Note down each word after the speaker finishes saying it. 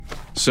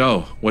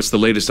So, what's the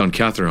latest on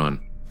Catharon?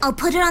 I'll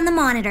put it on the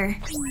monitor.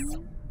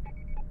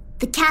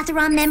 The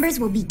Catharon members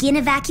will begin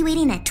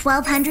evacuating at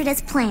 1200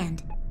 as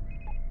planned.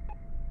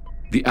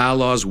 The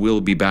Outlaws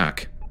will be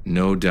back.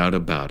 No doubt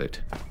about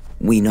it.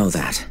 We know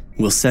that.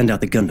 We'll send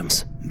out the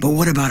Gundams. But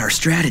what about our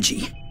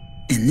strategy?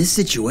 In this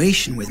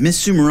situation, with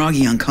Miss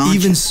Sumeragi unconscious...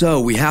 Even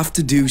so, we have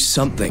to do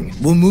something.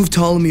 We'll move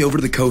Ptolemy over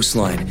to the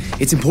coastline.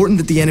 It's important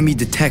that the enemy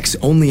detects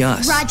only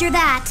us. Roger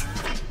that.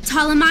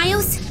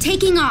 Ptolemaios,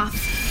 taking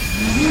off.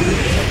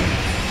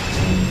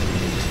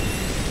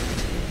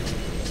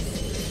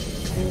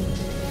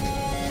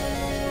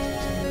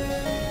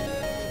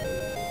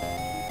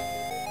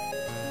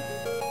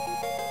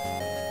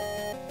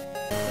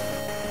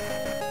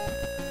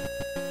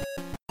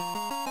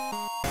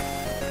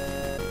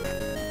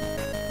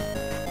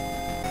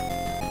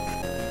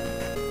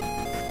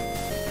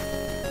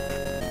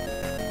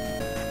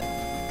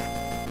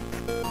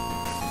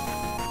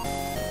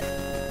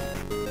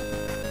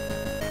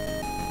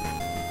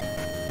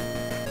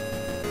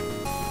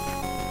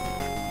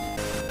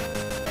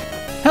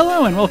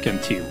 Hello and welcome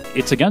to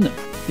It's a Gundam,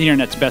 the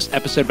internet's best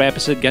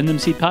episode-by-episode Gundam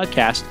Seed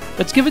podcast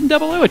that's given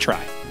 00 a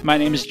try. My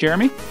name is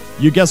Jeremy.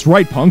 You guessed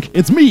right, punk.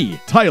 It's me,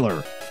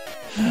 Tyler.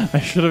 I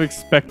should have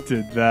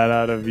expected that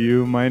out of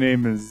you. My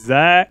name is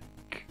Zach.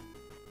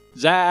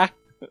 Zach.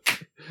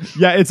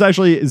 Yeah, it's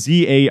actually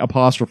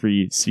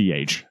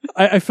Z-A''CH.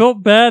 I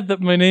felt bad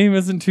that my name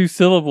isn't 2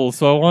 syllables,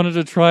 so I wanted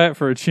to try it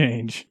for a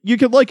change. You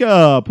could, put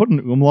an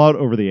umlaut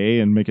over the A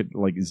and make it,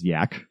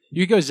 Zyak.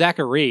 You could go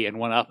Zachary and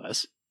one-up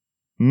us.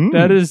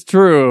 That is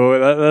true.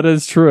 That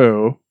is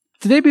true.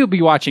 Today we'll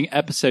be watching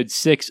episode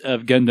 6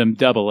 of Gundam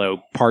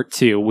 00 Part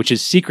 2, which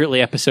is secretly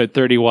episode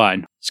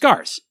 31.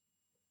 Scars.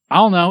 I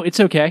don't know.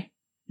 It's okay.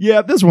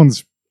 Yeah, this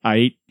one's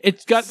aight.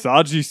 It's got...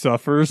 Saji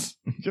suffers.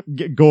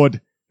 Good.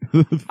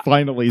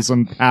 Finally,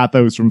 some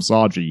pathos from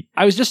Saji.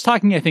 I was just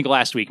talking, I think,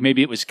 last week,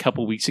 maybe it was a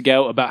couple weeks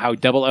ago, about how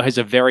 00 has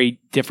a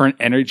very different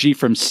energy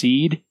from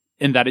Seed,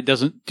 in that it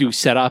doesn't do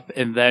setup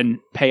and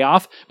then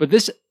payoff. But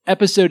this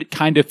episode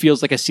kind of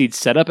feels like a Seed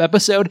setup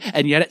episode,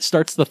 and yet it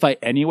starts the fight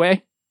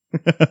anyway.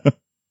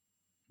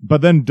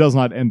 But then does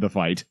not end the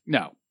fight.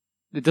 No,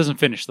 it doesn't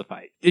finish the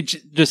fight. It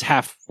just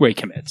halfway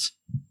commits.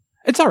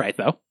 It's all right,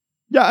 though.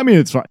 Yeah, I mean,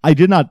 it's fine. I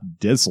did not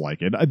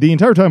dislike it. The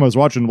entire time I was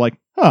watching, I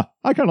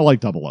kind of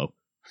like 00.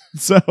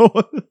 So...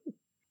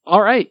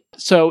 All right.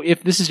 So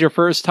if this is your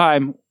first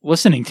time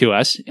listening to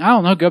us, I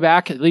don't know, go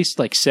back at least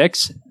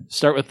 6.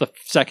 Start with the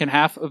second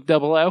half of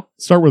 00.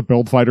 Start with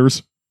Build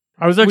Fighters.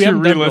 I was We actually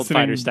haven't done Build re-listening.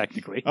 Fighters,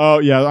 technically. Oh,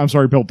 yeah, I'm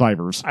sorry, Build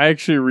Divers. I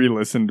actually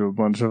re-listened to a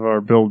bunch of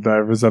our Build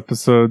Divers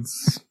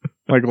episodes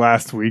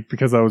last week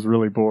because I was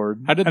really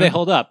bored. How did they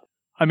hold up?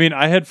 I mean,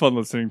 I had fun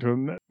listening to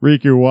them.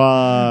 Riku,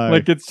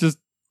 why? It's just...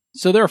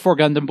 So there are 4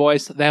 Gundam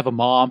boys. They have a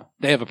mom.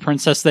 They have a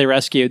princess they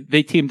rescued.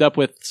 They teamed up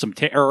with some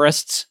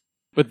terrorists.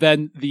 But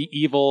then the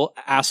evil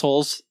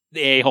assholes,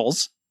 the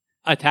a-holes,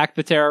 attack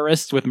the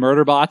terrorists with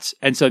murder bots.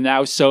 And so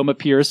now Soma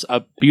Pierce,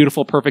 a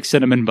beautiful, perfect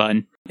cinnamon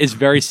bun, is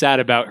very sad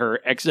about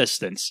her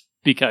existence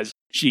because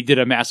she did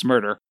a mass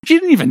murder. She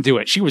didn't even do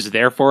it. She was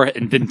there for it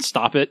and didn't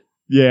stop it.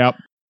 Yeah.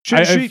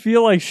 I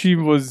feel like she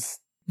was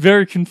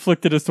very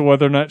conflicted as to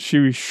whether or not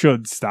she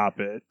should stop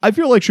it. I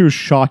feel like she was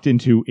shocked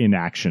into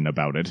inaction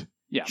about it.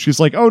 Yeah. She's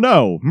like, oh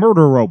no,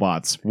 murder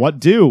robots. What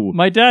do?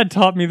 My dad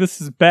taught me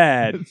this is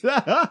bad.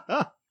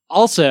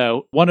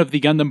 Also, one of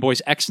the Gundam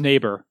Boys'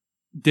 ex-neighbor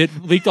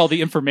leaked all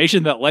the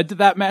information that led to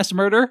that mass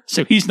murder,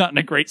 so he's not in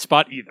a great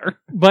spot either.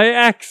 By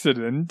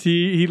accident,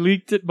 he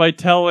leaked it by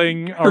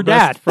telling our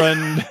dad. best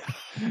friend,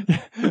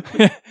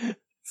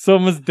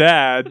 Soma's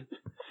dad,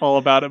 all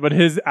about it, but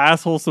his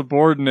asshole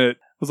subordinate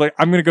was like,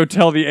 I'm gonna go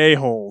tell the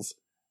a-holes.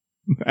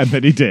 And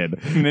then he did.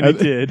 And then he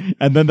did.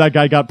 And then that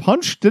guy got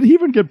punched? Did he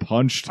even get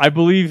punched? I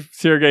believe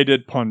Sergei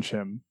did punch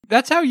him.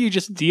 That's how you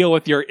just deal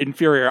with your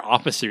inferior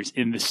officers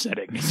in this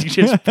setting, is you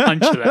just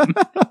punch them.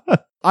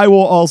 I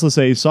will also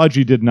say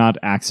Saji did not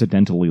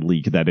accidentally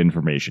leak that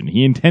information.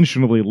 He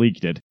intentionally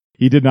leaked it.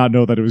 He did not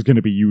know that it was going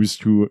to be used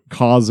to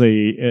cause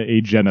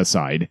a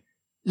genocide.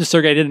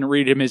 Sergei didn't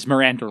read him his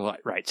Miranda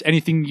rights.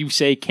 Anything you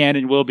say can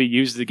and will be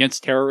used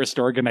against terrorist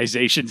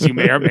organizations you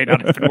may or may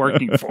not have been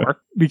working for.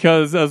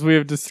 Because, as we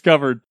have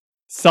discovered,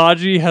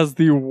 Saji has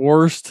the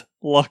worst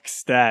luck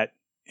stat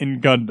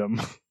in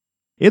Gundam.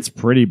 It's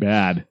pretty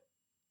bad.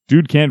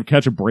 Dude can't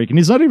catch a break, and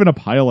he's not even a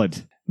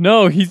pilot.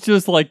 No, he's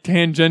just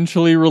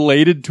tangentially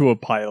related to a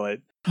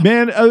pilot.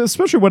 Man,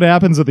 especially what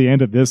happens at the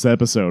end of this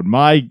episode.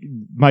 My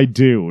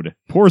dude.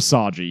 Poor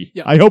Saji.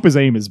 Yeah. I hope his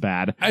aim is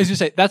bad. I was going to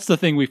say, that's the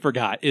thing we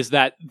forgot, is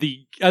that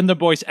the Gundam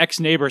Boy's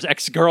ex-neighbor's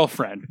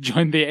ex-girlfriend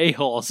joined the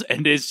a-holes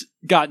and is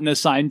gotten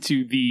assigned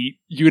to the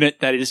unit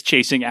that is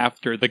chasing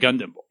after the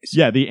Gundam Boys.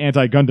 Yeah, the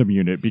anti-Gundam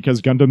unit,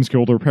 because Gundams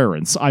killed her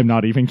parents. I'm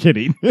not even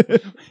kidding.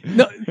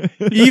 No,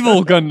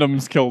 evil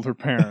Gundams killed her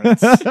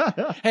parents.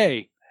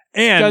 Hey,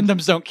 And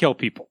Gundams don't kill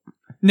people.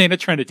 Nana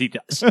Trinity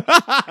does.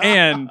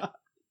 and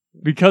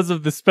because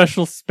of the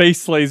special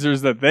space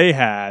lasers that they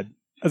had,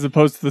 as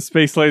opposed to the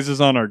space lasers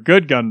on our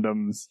good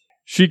Gundams,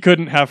 she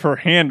couldn't have her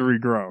hand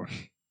regrown.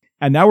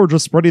 And now we're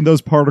just spreading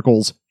those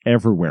particles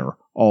everywhere,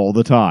 all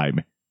the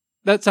time.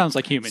 That sounds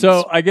like humans.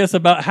 So I guess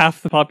about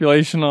half the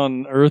population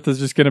on Earth is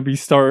just going to be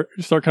start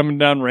coming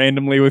down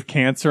randomly with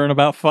cancer in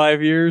about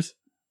 5 years.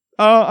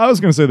 I was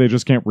going to say they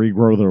just can't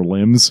regrow their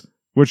limbs,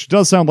 which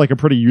does sound like a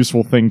pretty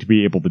useful thing to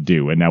be able to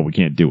do, and now we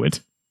can't do it.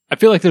 I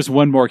feel like there's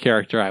one more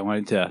character I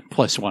wanted to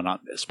plus one on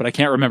this, but I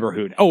can't remember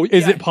who. Oh,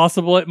 Is it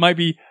possible it might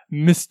be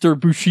Mr.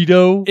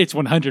 Bushido? It's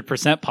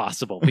 100%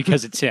 possible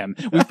because it's him.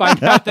 We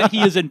find out that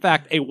he is, in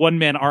fact, a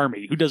one-man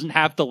army who doesn't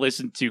have to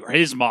listen to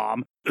his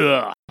mom.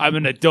 Ugh, I'm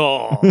an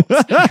adult.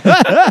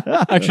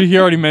 Actually, he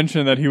already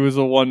mentioned that he was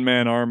a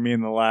one-man army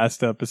in the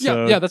last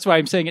episode. Yeah, that's why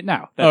I'm saying it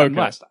now. Okay.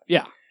 Last time.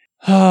 Yeah.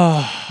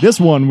 This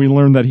one, we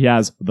learned that he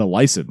has the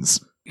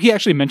license. He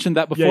actually mentioned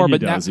that before, Yeah, he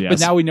but, does, now, yes. but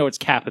now we know it's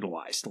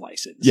capitalized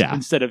license. Yeah.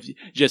 Instead of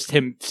just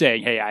him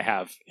saying, hey, I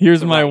have.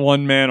 Here's the my right.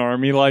 one-man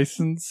army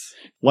license.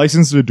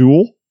 License to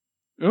duel?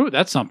 Ooh,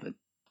 that's something.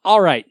 All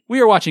right, we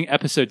are watching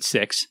episode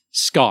 6,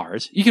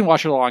 Scars. You can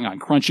watch it along on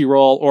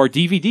Crunchyroll or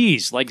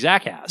DVDs like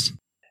Zach has.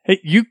 Hey,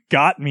 you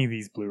got me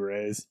these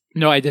Blu-rays.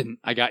 No, I didn't.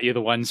 I got you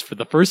the ones for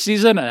the first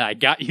season, and I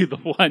got you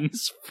the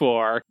ones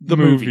for the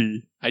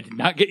movie. I did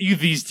not get you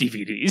these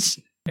DVDs.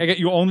 I got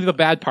you only the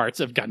bad parts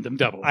of Gundam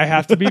Double. I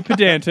have to be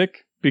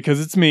pedantic because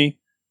it's me.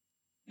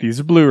 These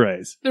are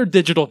Blu-rays. They're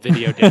digital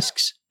video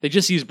discs. They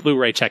just use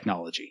Blu-ray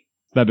technology.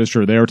 That is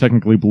true. They are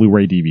technically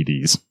Blu-ray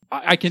DVDs.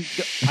 I can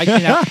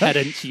out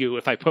pedant you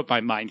if I put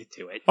my mind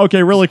to it.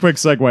 Okay, really quick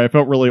segue. I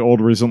felt really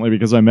old recently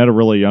because I met a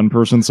really young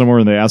person somewhere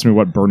and they asked me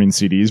what burning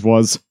CDs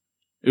was.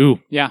 Ooh,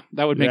 yeah,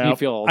 that would make Yeah. me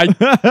feel old.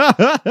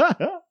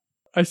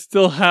 I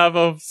still have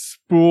a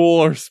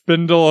spool or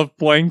spindle of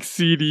blank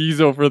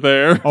CDs over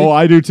there. Oh,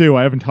 I do too.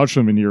 I haven't touched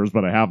them in years,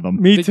 but I have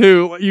them. Me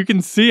too. You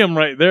can see them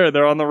right there.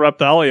 They're on the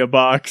Reptalia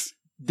box.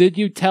 Did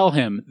you tell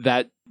him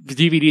that the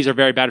DVDs are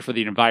very bad for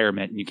the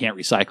environment and you can't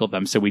recycle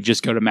them, so we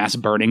just go to mass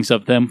burnings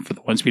of them for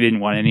the ones we didn't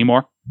want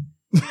anymore?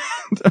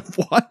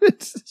 What?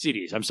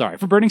 CDs, I'm sorry,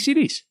 for burning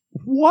CDs.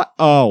 What?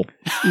 Oh.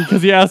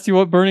 Because he asked you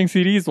what burning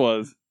CDs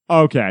was.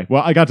 Okay.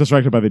 Well, I got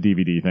distracted by the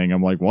DVD thing.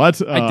 I'm like, what?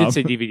 I did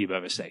say DVD by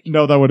mistake.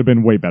 No, that would have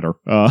been way better.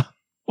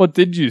 What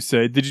did you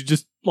say? Did you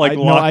just, no,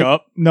 lock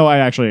up? No, I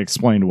actually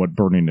explained what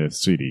burning a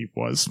CD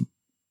was.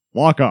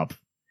 Lock up.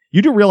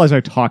 You do realize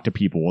I talk to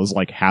people is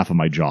like half of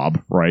my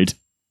job, right?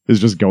 Is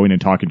just going and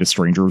talking to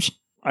strangers.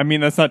 I mean,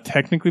 that's not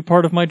technically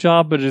part of my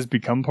job, but it has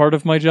become part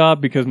of my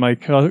job because my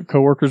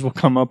coworkers will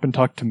come up and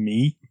talk to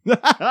me.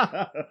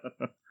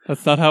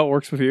 That's not how it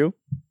works with you?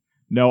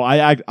 No,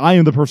 I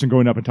am the person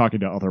going up and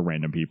talking to other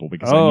random people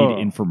because I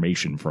need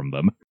information from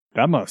them.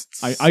 That must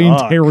suck. I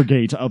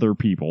interrogate other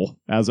people.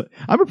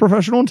 I'm a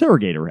professional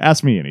interrogator.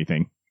 Ask me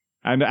anything.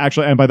 And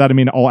by that I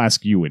mean I'll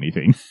ask you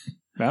anything.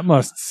 That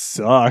must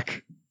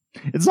suck.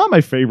 It's not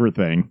my favorite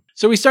thing.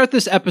 So we start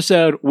this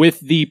episode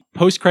with the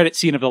post-credit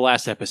scene of the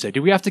last episode.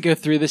 Do we have to go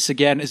through this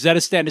again?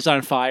 Zetistan is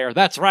on fire.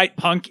 That's right,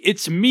 punk.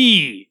 It's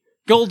me,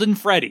 Golden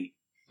Freddy.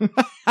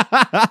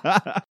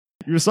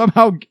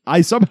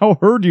 I somehow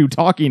heard you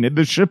talking in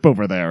the ship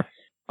over there.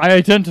 I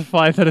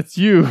identify that it's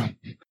you,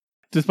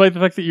 despite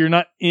the fact that you're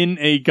not in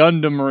a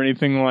Gundam or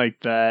anything like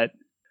that.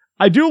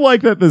 I do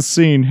like that this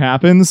scene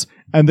happens,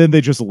 and then they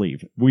just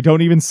leave. We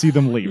don't even see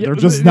them leave. They're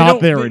just not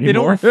there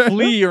anymore. They don't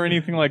flee or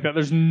anything like that.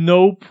 There's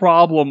no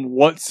problem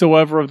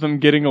whatsoever of them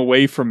getting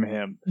away from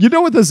him. You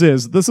know what this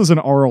is? This is an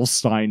R.L.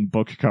 Stein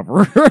book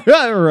cover,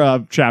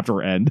 or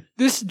chapter end.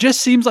 This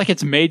just seems like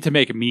it's made to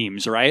make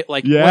memes, right?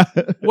 Like, Yeah.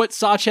 what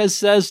Sanchez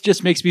says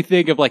just makes me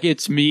think of, like,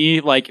 it's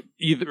me, like,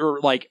 either,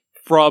 like,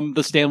 from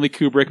the Stanley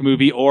Kubrick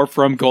movie or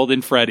from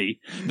Golden Freddy.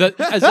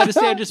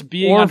 Zetistan just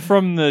being Or on...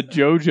 from the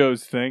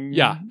JoJo's thing.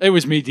 Yeah, it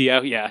was me,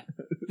 Dio, yeah.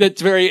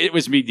 It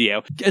was me,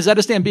 Dio.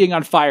 Zetistan being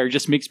on fire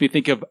just makes me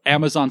think of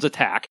Amazon's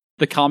Attack,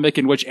 the comic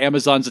in which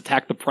Amazons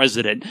attack the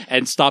president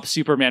and stop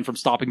Superman from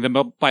stopping them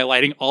by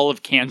lighting all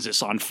of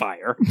Kansas on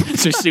fire.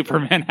 So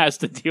Superman has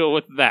to deal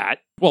with that.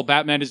 Well,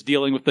 Batman is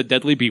dealing with the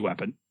deadly bee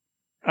weapon.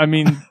 I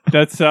mean,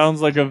 that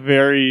sounds like a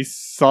very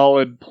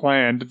solid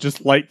plan to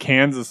just light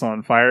Kansas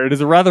on fire. It is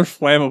a rather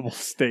flammable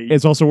state.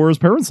 It's also where his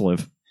parents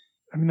live.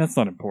 I mean, that's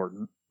not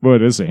important. Well,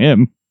 it is to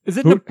him. Is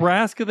it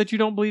Nebraska that you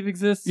don't believe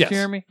exists, Yes,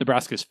 Jeremy?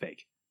 Nebraska's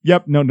fake.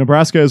 Yep, no,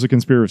 Nebraska is a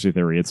conspiracy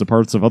theory. It's the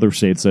parts of other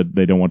states that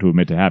they don't want to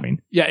admit to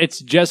having. Yeah, it's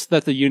just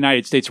that the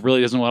United States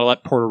really doesn't want to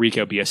let Puerto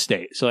Rico be a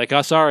state. So like,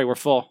 oh, sorry, we're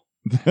full.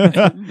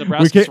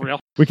 Nebraska's real.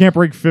 We can't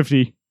break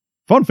 50.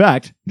 Fun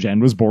fact, Jen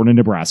was born in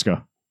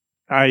Nebraska.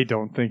 I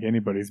don't think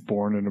anybody's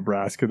born in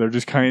Nebraska. They're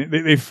just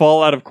they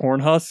fall out of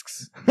corn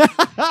husks.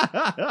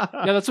 Yeah,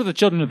 that's what the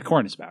Children of the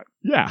Corn is about.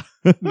 Yeah.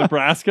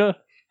 Nebraska?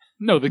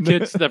 No, the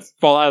kids that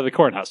fall out of the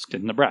corn husk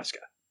in Nebraska,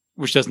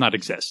 which does not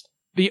exist.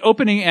 The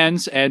opening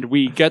ends, and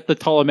we get the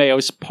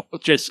Ptolemaeus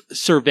just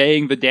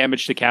surveying the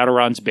damage to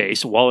Cateron's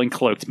base while in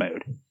cloaked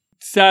mode.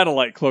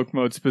 Satellite cloak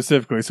mode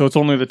specifically, so it's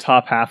only the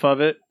top half of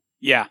it.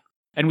 Yeah.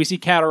 And we see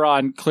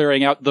Cateron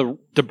clearing out the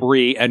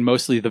debris and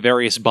mostly the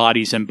various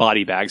bodies and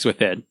body bags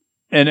within.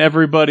 And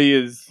everybody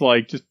is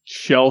like just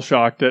shell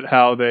shocked at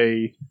how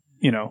they,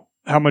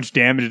 how much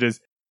damage it is.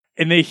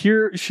 And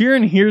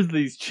Sheeran hears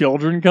these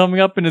children coming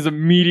up and is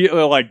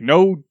immediately like,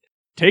 no,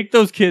 take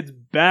those kids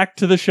back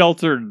to the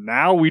shelter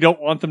now. We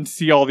don't want them to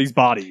see all these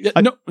bodies.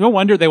 No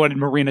wonder they wanted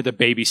Marina to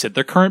babysit.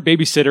 Their current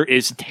babysitter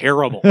is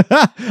terrible.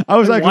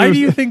 Why do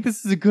you think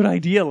this is a good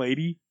idea,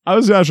 lady? I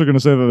was actually going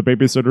to say that the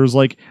babysitter is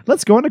like,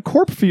 let's go on a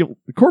corpse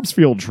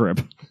field trip.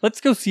 Let's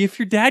go see if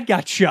your dad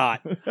got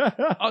shot.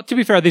 To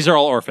be fair, these are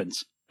all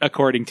orphans,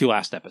 according to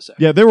last episode.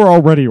 Yeah, they were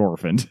already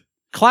orphaned.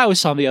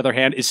 Klaus, on the other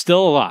hand, is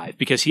still alive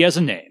because he has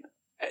a name.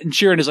 And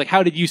Sheeran is like,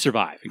 how did you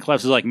survive? And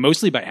Klaus is like,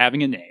 mostly by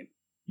having a name.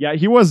 Yeah,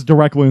 he was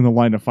directly in the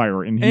line of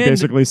fire, and he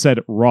basically said,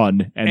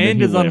 run, and then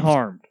he is lived.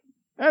 unharmed.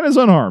 And is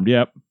unharmed,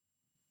 yep.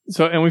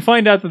 So, and we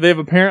find out that they've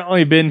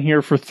apparently been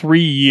here for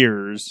 3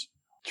 years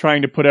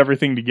trying to put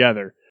everything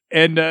together.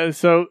 And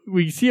so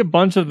we see a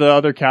bunch of the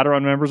other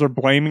Cateron members are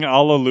blaming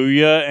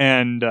Alleluia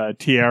and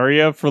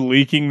Tierria for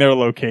leaking their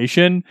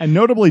location. And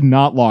notably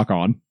not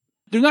Lock-On.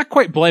 They're not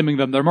quite blaming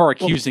them. They're more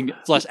accusing,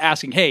 less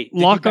asking, hey,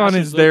 Lock-On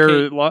is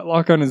there.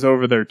 Lock-On is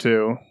over there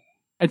too.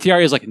 And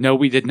Tierria is like, no,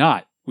 we did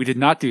not. We did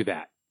not do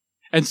that.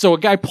 And so a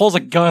guy pulls a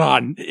gun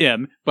on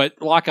him, but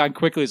Lock-On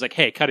quickly is like,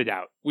 hey, cut it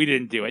out. We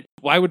didn't do it.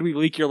 Why would we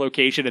leak your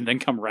location and then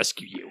come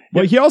rescue you?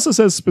 Well, he also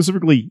says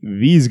specifically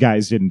these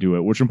guys didn't do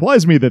it, which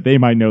implies to me that they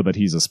might know that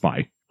he's a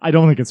spy. I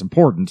don't think it's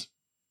important.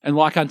 And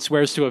Lock-On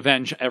swears to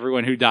avenge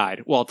everyone who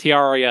died, while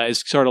Tierria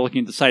is sort of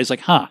looking at the side. He's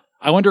like, I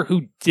wonder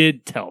who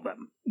did tell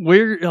them.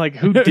 Who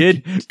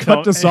did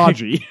cut to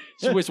Saji.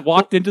 So he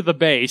walked into the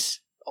base,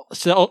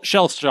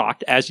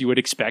 shell-shocked, as you would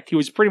expect. He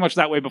was pretty much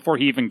that way before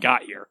he even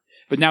got here.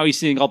 But now he's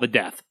seeing all the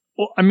death.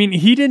 Well, I mean,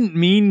 he didn't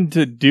mean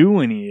to do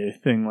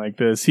anything like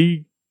this.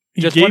 He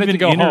just gave wanted to an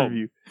go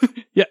interview. home.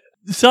 Yeah,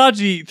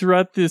 Saji,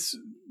 throughout these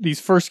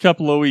first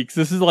couple of weeks,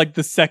 this is like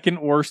the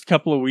second worst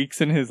couple of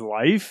weeks in his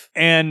life,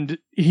 and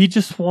he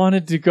just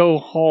wanted to go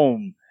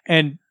home.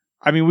 And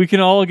I mean, we can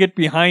all get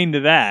behind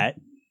that.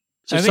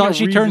 So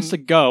Saji turns to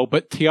go,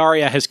 but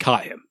Tierria has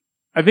caught him.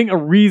 I think a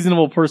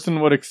reasonable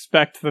person would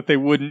expect that they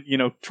wouldn't,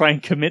 try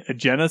and commit a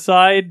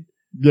genocide.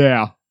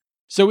 Yeah.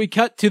 So we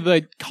cut to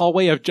the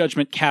Hallway of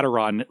Judgment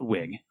Cateron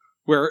wing,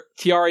 where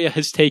Tierria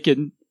has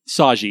taken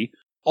Saji.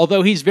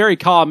 Although he's very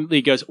calm,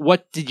 he goes,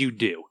 what did you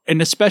do?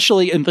 And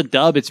especially in the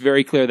dub, it's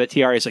very clear that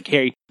Tierria is like,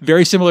 hey,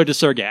 very similar to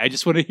Sergei. I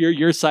just want to hear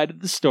your side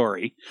of the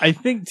story. I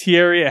think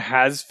Tierria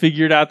has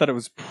figured out that it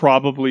was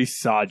probably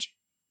Saji.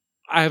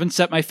 I haven't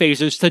set my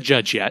phasers to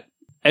judge yet.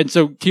 And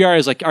so Tierria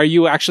is like, are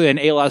you actually an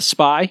Ayla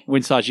spy?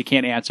 When Saji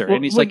can't answer. Well,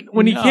 and he's like,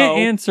 when no. He can't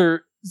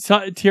answer,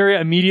 Tierria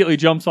immediately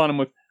jumps on him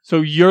with,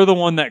 so you're the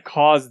one that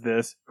caused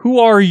this. Who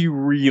are you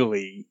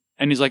really?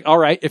 And he's like, all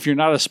right, if you're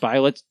not a spy,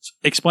 let's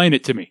explain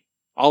it to me.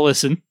 I'll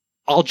listen.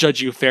 I'll judge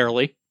you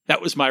fairly.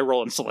 That was my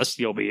role in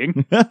Celestial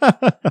Being.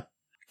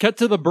 Cut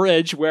to the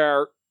bridge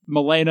where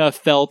Milena,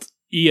 Felt,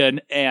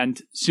 Ian,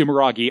 and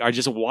Sumeragi are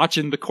just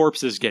watching the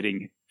corpses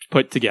getting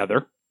put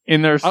together.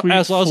 In their sweet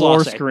as well as floor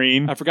Lasse.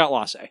 screen. I forgot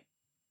Lasse.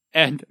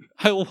 And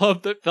I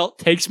love that Felt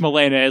takes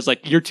Milena as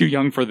like, you're too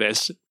young for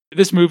this.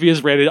 This movie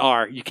is rated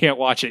R. You can't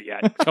watch it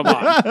yet. Come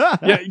on.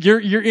 Yeah,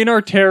 you're in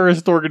our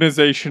terrorist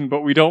organization,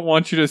 but we don't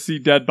want you to see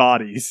dead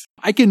bodies.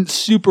 I can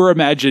super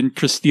imagine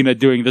Christina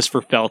doing this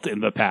for Felt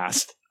in the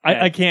past.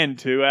 I can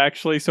too,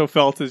 actually. So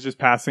Felt is just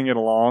passing it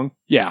along.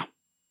 Yeah.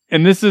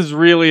 And this is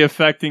really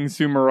affecting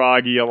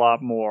Sumeragi a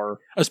lot more.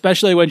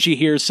 Especially when she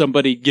hears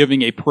somebody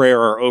giving a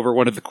prayer over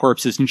one of the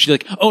corpses, and she's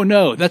like, oh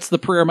no, that's the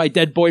prayer my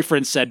dead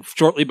boyfriend said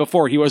shortly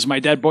before he was my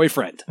dead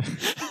boyfriend.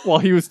 While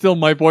he was still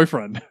my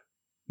boyfriend.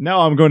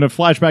 Now I'm going to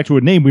flash back to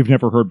a name we've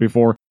never heard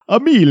before.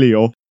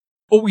 Emilio.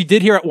 Oh, we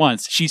did hear it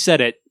once. She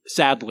said it,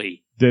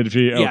 sadly. Did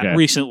she? Okay. Yeah,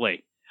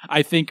 recently.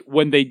 I think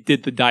when they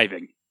did the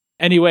diving.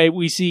 Anyway,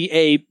 we see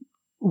a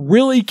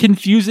really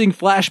confusing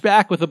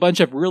flashback with a bunch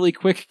of really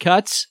quick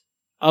cuts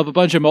of a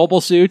bunch of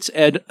mobile suits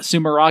and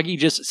Sumeragi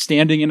just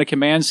standing in a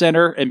command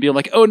center and being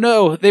like, oh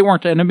no, they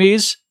weren't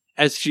enemies,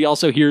 as she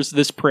also hears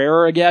this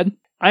prayer again.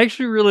 I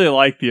actually really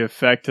like the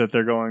effect that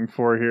they're going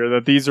for here,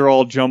 that these are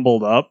all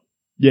jumbled up.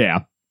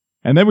 Yeah.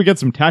 And then we get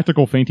some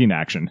tactical fainting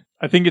action.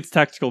 I think it's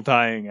tactical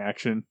tying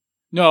action.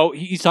 No,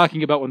 he's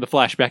talking about when the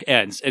flashback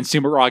ends and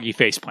Sumeragi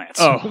face plants.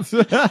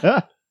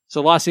 Oh.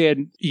 So Lasse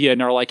and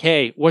Ian are like,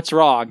 hey, what's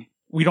wrong?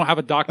 We don't have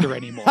a doctor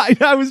anymore.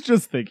 I was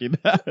just thinking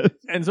that.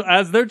 And so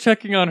as they're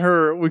checking on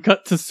her, we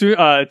cut to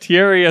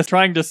Tierria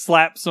trying to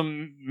slap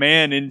some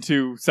man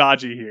into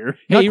Saji here.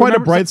 Not quite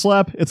a bright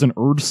slap. It's an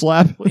urge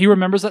slap. He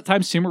remembers that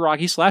time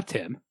Sumeragi slapped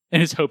him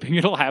and is hoping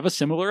it'll have a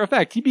similar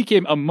effect. He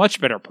became a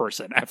much better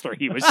person after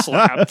he was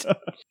slapped.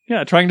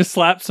 Yeah, trying to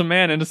slap some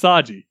man into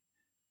Saji.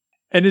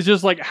 And it's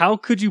just like, how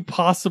could you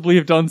possibly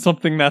have done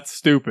something that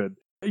stupid?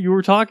 You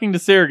were talking to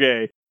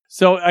Sergei,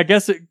 so I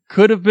guess it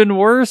could have been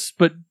worse,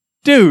 but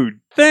dude,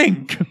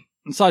 think!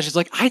 And Saji's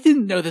like, I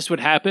didn't know this would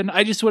happen.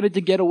 I just wanted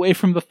to get away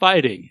from the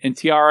fighting. And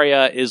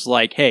Tierria is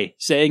like, hey,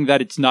 saying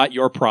that it's not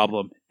your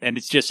problem and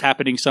it's just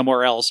happening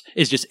somewhere else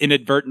is just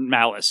inadvertent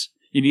malice.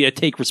 You need to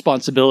take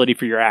responsibility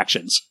for your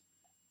actions.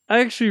 I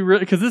actually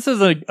really, because this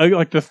is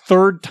like the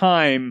third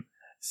time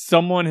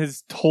someone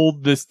has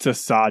told this to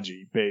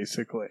Saji,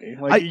 basically.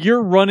 Like,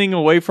 you're running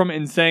away from it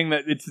and saying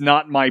that it's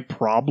not my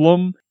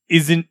problem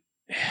isn't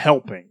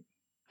helping.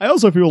 I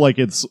also feel like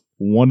it's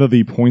one of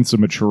the points of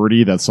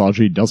maturity that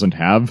Saji doesn't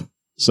have.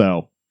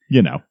 So,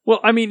 you know. Well,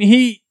 I mean,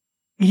 he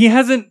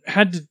hasn't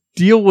had to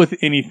deal with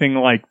anything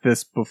like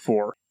this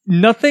before.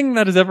 Nothing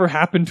that has ever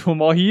happened to him,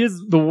 while he is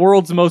the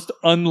world's most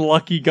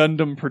unlucky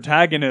Gundam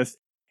protagonist,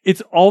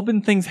 it's all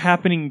been things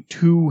happening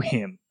to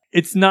him.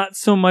 It's not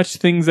so much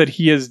things that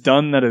he has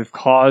done that have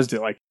caused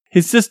it. Like,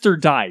 his sister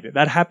died.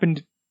 That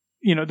happened,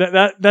 you know,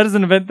 that is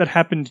an event that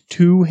happened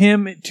to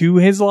him, to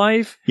his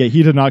life. Yeah,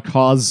 he did not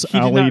cause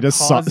Ali to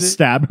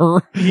stab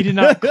her. He did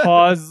not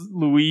cause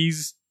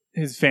Louise,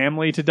 his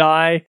family, to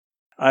die.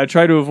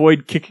 Try to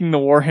avoid kicking the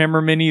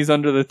Warhammer minis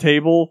under the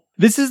table.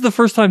 This is the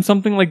first time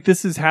something like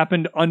this has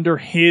happened under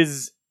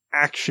his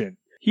action.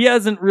 He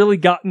hasn't really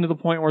gotten to the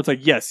point where it's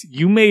like, yes,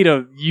 you made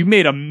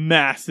a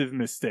massive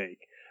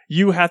mistake.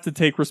 You have to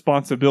take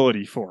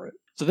responsibility for it.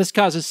 So this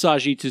causes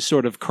Saji to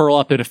sort of curl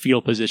up in a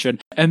fetal position,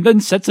 and then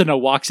Setsuna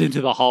walks into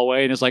the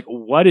hallway and is like,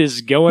 what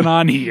is going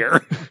on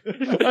here?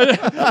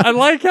 I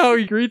like how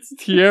he greets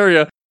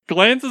Tieria,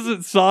 glances at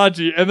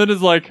Saji, and then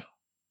is like,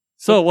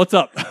 so, what's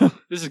up?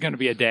 This is going to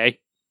be a day.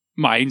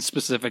 Mine,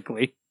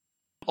 specifically.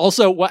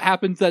 Also, what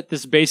happens that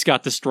this base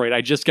got destroyed?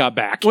 I just got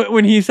back.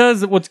 When he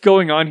says what's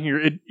going on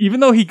here,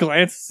 even though he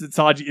glances at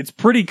Saji, it's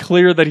pretty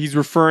clear that he's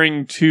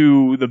referring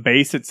to the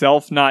base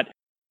itself, not,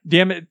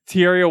 damn it,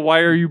 Tieria, why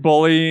are you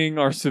bullying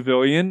our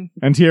civilian?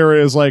 And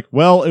Tieria is like,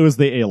 well, it was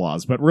the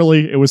A-Laws, but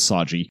really, it was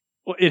Saji.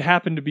 Well, it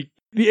happened to be...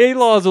 The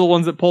A-Laws are the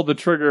ones that pulled the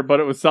trigger, but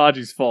it was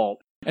Saji's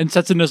fault. And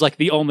Setsuna's like,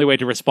 the only way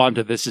to respond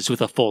to this is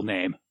with a full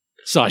name.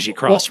 Saji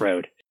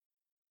Crossroad.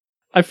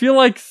 I feel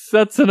like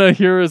Setsuna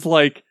here is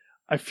like,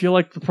 I feel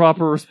like the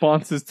proper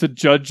response is to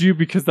judge you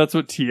because that's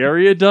what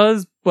Tieria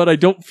does, but I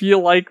don't feel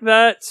like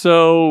that,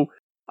 so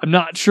I'm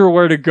not sure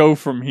where to go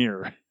from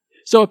here.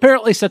 So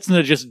apparently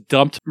Setsuna just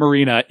dumped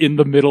Marina in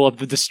the middle of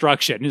the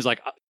destruction. He's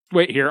like,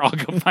 wait here, I'll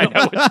go find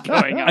out what's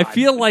going on. I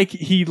feel like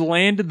he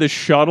landed the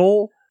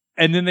shuttle,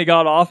 and then they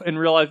got off and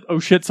realized, oh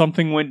shit,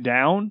 something went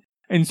down.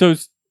 And so...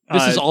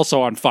 This is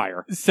also on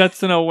fire.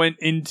 Setsuna went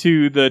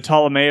into the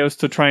Ptolemaeus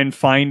to try and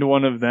find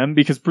one of them,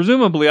 because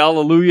presumably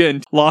Alleluia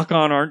and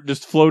Lock-On aren't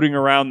just floating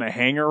around the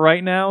hangar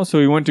right now, so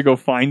he went to go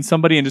find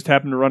somebody and just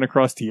happened to run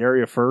across the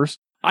area first.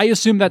 I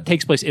assume that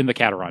takes place in the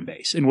Cateron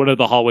base, in one of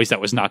the hallways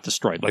that was not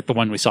destroyed, like the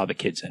one we saw the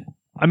kids in.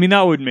 I mean,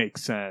 that would make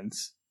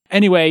sense.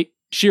 Anyway,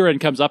 Shirin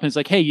comes up and is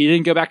like, hey, you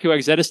didn't go back to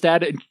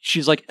Exedistad? And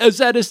she's like,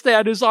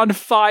 Exedistad is on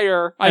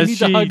fire. I need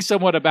to hug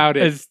someone about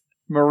it. As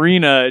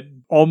Marina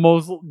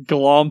almost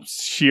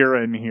glumps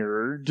Shirin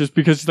here, just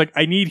because she's like,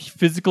 I need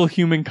physical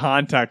human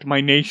contact.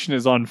 My nation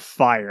is on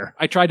fire.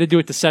 I tried to do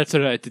it to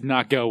Setsuna. It did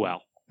not go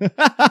well.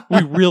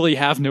 We really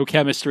have no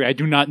chemistry. I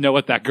do not know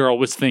what that girl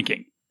was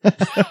thinking.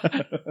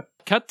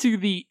 Cut to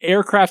the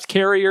aircraft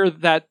carrier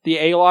that the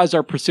A-Laws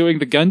are pursuing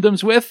the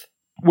Gundams with,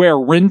 where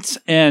Rint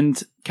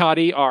and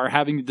Kadi are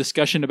having a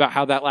discussion about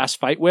how that last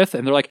fight with,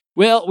 and they're like,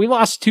 well, we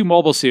lost 2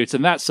 mobile suits,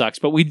 and that sucks,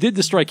 but we did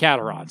destroy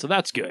Cateron, so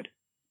that's good.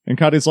 And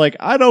Kadi's like,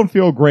 I don't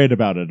feel great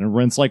about it. And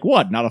Rint's like,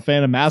 what, not a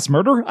fan of mass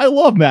murder? I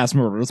love mass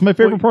murder. It's my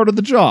favorite part of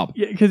the job.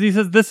 Yeah, because he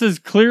says, this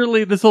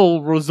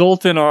will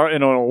result in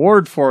an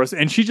award for us,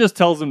 and she just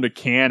tells him to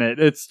can it.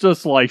 It's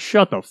just like,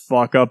 shut the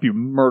fuck up, you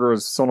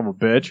murderous son of a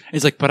bitch.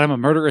 He's like, but I'm a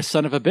murderous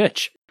son of a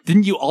bitch.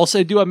 Didn't you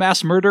also do a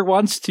mass murder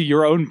once to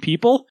your own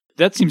people?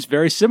 That seems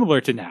very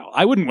similar to now.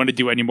 I wouldn't want to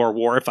do any more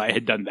war if I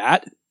had done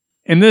that.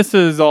 And this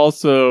is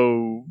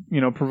also,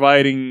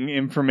 providing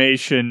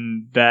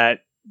information that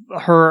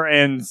her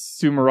and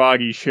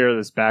Sumeragi share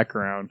this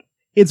background.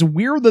 It's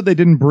weird that they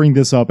didn't bring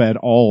this up at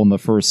all in the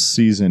first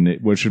season,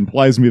 which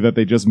implies to me that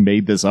they just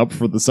made this up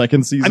for the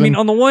second season. I mean,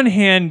 on the one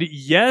hand,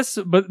 yes,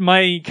 but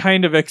my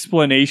kind of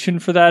explanation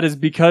for that is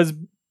because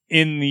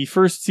in the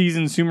first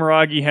season,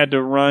 Sumeragi had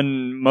to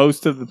run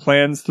most of the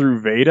plans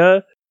through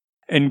Veda,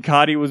 and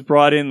Kadi was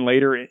brought in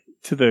later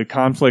to the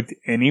conflict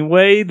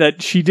anyway,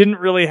 that she didn't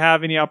really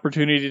have any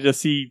opportunity to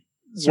see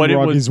what it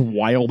was.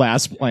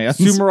 Wild-ass plans.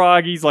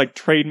 Sumeragi's,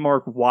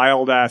 trademark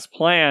wild-ass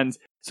plans,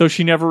 so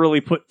she never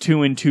really put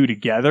 2 and 2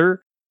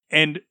 together.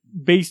 And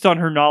based on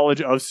her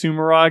knowledge of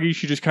Sumeragi,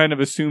 she just kind of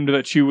assumed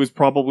that she was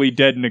probably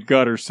dead in a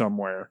gutter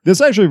somewhere.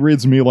 This actually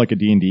reads to me like a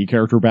D&D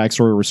character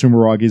backstory where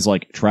Sumeragi's,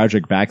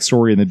 tragic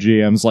backstory and the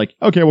GM's like,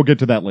 okay, we'll get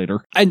to that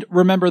later. And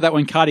remember that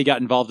when Kadi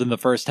got involved in the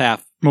first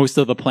half, most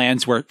of the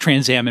plans were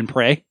Trans Am and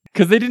Prey.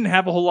 Because they didn't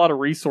have a whole lot of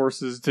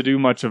resources to do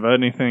much of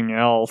anything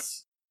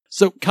else.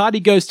 So Kadi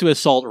goes to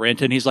assault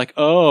Rint, and he's like,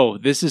 oh,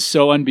 this is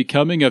so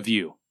unbecoming of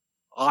you.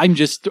 I'm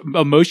just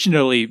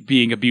emotionally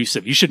being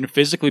abusive. You shouldn't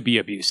physically be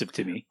abusive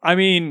to me. I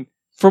mean,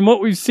 from what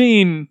we've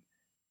seen,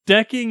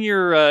 decking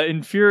your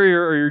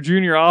inferior or your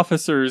junior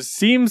officers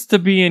seems to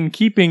be in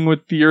keeping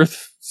with the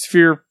Earth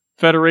Sphere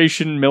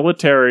Federation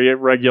military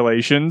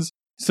regulations.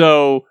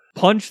 So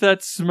punch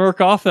that smirk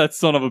off that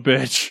son of a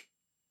bitch.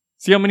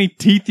 See how many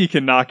teeth you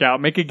can knock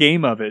out. Make a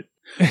game of it.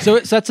 So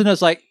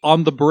Setsuna's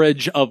on the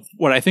bridge of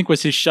what I think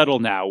was his shuttle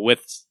now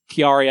with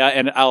Kiaria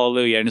and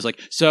Alleluia, and is like,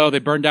 so they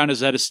burned down a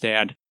Zeta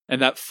stand,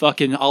 and that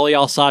fucking Ali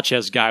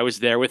Al-Sanchez guy was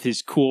there with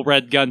his cool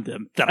red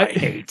Gundam that I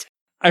hate.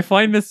 I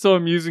find this so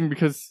amusing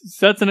because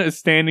Setsuna is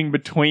standing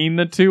between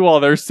the two while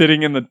they're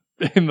sitting in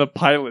the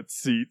pilot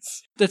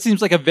seats. That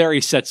seems like a very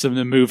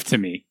Setsuna move to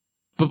me.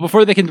 But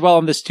before they can dwell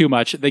on this too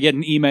much, they get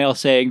an email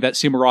saying that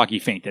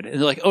Sumeragi fainted. And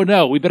they're like, oh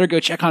no, we better go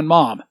check on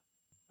Mom.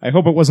 I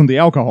hope it wasn't the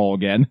alcohol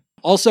again.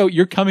 Also,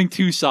 you're coming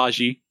too,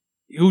 Saji.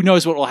 Who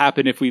knows what will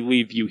happen if we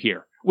leave you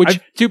here? Which,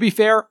 to be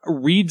fair,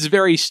 reads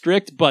very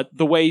strict, but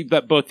the way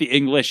that both the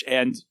English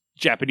and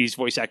Japanese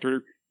voice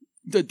actor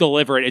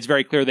deliver it, it's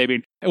very clear they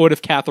mean, what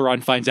if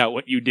Catharon finds out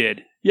what you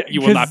did? Yeah,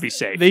 you will not be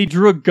safe. They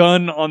drew a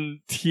gun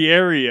on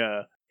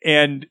Tieria,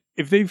 and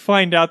if they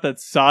find out that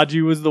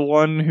Saji was the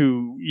one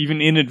who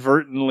even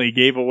inadvertently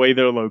gave away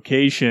their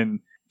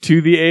location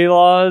to the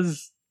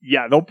Alas,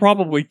 yeah, they'll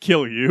probably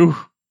kill you.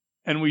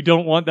 And we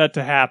don't want that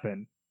to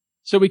happen.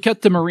 So we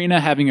cut to Marina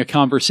having a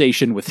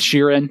conversation with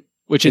Shirin,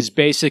 which is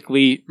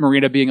basically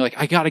Marina being like,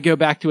 I gotta go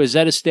back to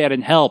Azetistan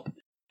and help.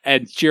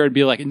 And Shirin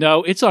be like,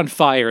 no, it's on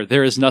fire.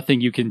 There is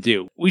nothing you can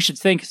do. We should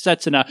thank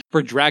Setsuna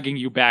for dragging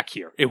you back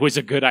here. It was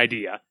a good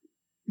idea.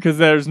 Because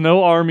there's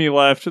no army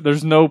left.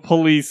 There's no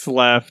police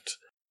left.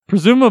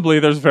 Presumably,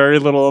 there's very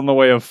little in the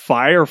way of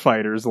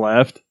firefighters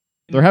left.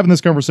 They're having this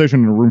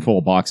conversation in a room full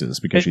of boxes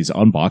because she's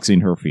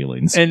unboxing her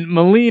feelings. And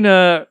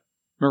Marina,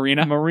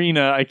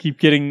 I keep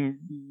getting,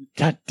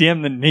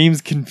 goddamn, the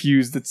name's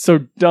confused. It's so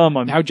dumb.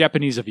 How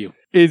Japanese of you.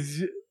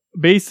 Is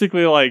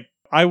basically like,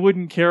 I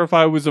wouldn't care if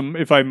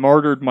I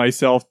martyred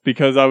myself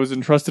because I was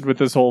entrusted with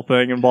this whole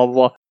thing and blah, blah,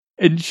 blah.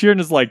 And Shirin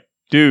is like,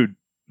 dude,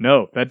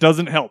 no, that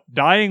doesn't help.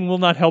 Dying will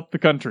not help the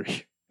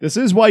country. This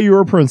is why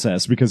you're a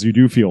princess, because you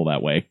do feel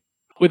that way.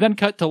 We then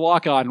cut to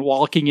Lock-On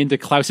walking into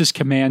Klaus's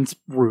command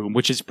room,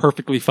 which is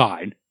perfectly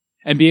fine,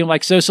 and being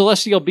like, so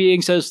Celestial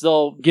Being says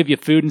they'll give you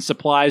food and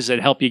supplies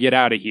and help you get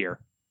out of here.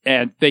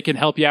 And they can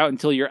help you out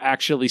until you're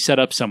actually set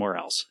up somewhere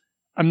else.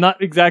 I'm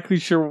not exactly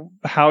sure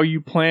how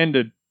you plan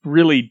to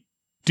really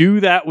do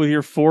that with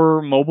your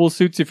 4 mobile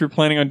suits if you're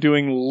planning on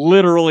doing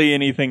literally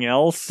anything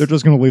else. They're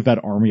just going to leave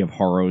that army of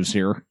Haros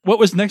here. What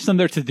was next on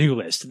their to-do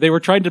list? They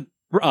were trying to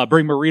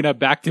bring Marina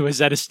back to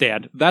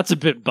Azetistan. That's a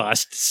bit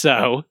bust,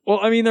 so... Well,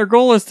 I mean, their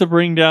goal is to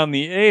bring down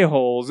the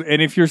a-holes,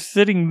 and if you're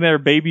sitting there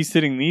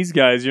babysitting these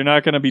guys, you're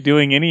not going to be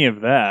doing any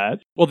of that.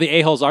 Well, the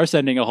a-holes are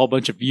sending a whole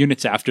bunch of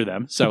units after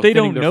them, so but they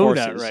don't their know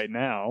forces. that right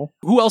now.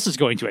 Who else is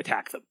going to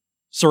attack them?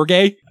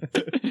 Sergei?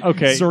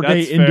 Okay,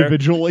 Sergei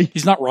individually.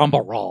 He's not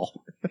Ramba Ral.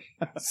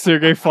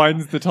 Sergei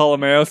finds the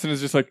Ptolemaeus and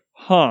is just like,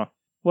 huh,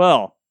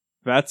 well,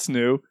 that's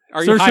new.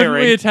 Are so you hiring?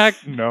 Shouldn't we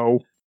attack? No.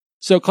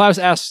 So Klaus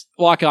asks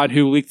Lock-On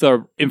who leaked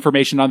the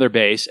information on their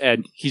base,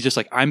 and he's just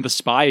like, I'm the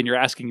spy, and you're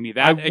asking me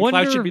that. And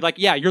Klaus should be like,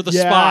 yeah, you're the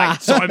spy,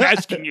 so I'm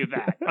asking you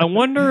that. I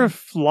wonder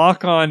if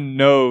Lock-On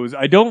knows.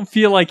 I don't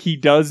feel like he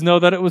does know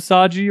that it was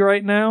Saji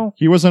right now.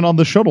 He wasn't on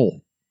the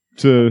shuttle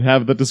to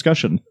have the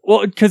discussion.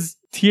 Well, because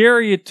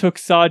Tieria took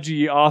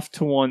Saji off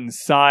to one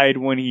side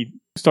when he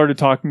started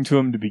talking to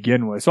him to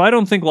begin with, so I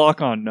don't think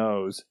Lock-On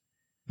knows.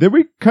 Then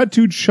we cut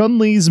to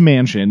Chun-Li's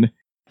mansion.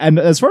 And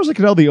as far as I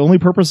can tell, the only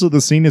purpose of the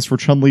scene is for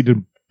Chun-Li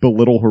to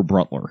belittle her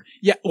butler.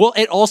 Yeah, well,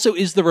 it also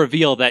is the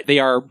reveal that they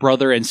are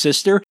brother and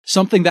sister,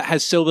 something that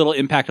has so little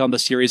impact on the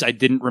series, I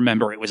didn't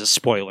remember it was a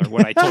spoiler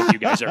when I told you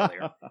guys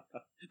earlier.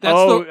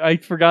 I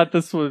forgot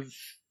this was...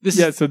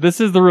 so this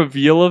is the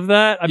reveal of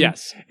that? I mean,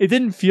 it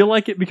didn't feel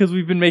like it because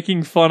we've been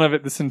making fun of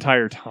it this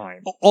entire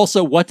time.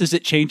 Also, what does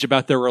it change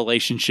about their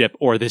relationship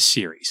or this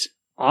series?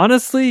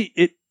 Honestly,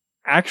 it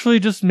actually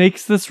just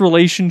makes this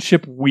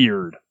relationship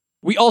weird.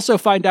 We also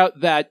find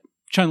out that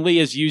Chun-Li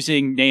is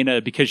using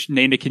Nena because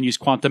Nena can use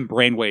quantum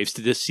brainwaves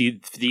to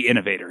deceive the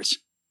innovators.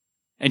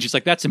 And she's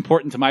like, that's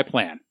important to my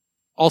plan.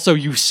 Also,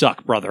 you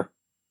suck, brother.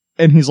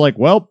 And he's like,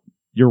 well,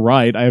 you're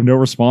right. I have no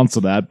response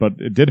to that, but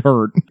it did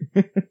hurt.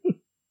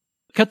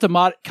 Cut to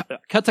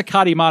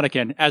Kati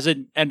Moniken,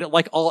 and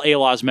like all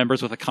ALA's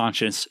members with a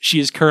conscience, she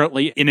is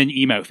currently in an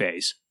emo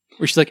phase.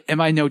 Where she's like,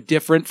 am I no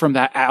different from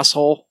that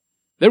asshole?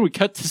 Then we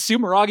cut to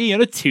Sumeragi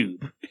in a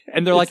tube.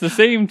 And they're like, the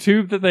same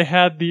tube that they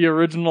had the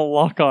original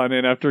Lock-On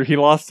in after he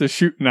lost his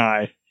shooting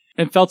eye.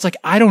 And Felt's like,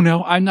 I don't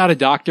know. I'm not a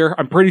doctor.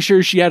 I'm pretty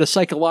sure she had a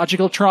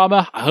psychological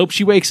trauma. I hope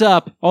she wakes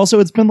up. Also,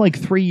 it's been like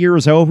 3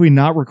 years. How have we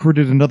not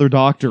recruited another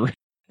doctor?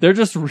 They're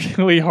just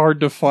really hard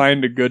to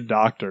find a good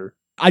doctor.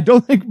 I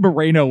don't think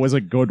Moreno was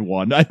a good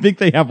one. I think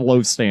they have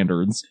low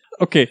standards.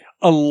 Okay,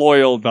 a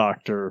loyal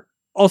doctor.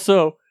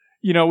 Also,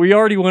 we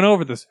already went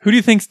over this. Who do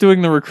you think's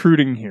doing the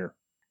recruiting here?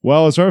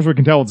 Well, as far as we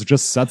can tell, it's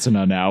just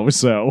Setsuna now,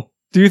 so...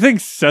 Do you think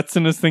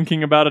Setsuna's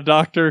thinking about a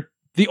doctor?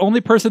 The only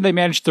person they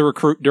managed to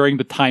recruit during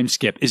the time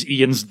skip is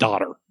Ian's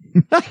daughter.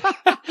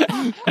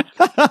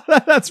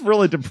 That's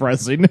really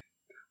depressing.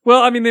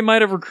 Well, I mean, they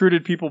might have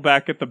recruited people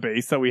back at the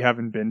base that we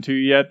haven't been to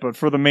yet, but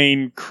for the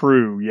main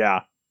crew,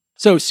 yeah.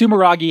 So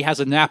Sumeragi has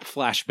a nap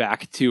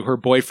flashback to her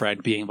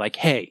boyfriend being like,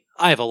 hey,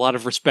 I have a lot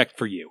of respect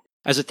for you.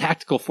 As a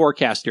tactical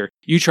forecaster,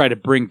 you try to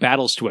bring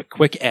battles to a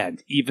quick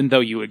end, even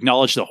though you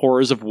acknowledge the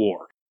horrors of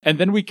war. And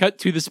then we cut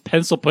to this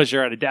pencil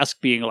pusher at a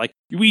desk being like,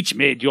 you each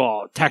made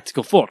your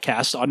tactical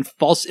forecasts on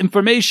false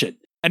information.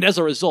 And as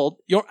a result,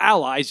 your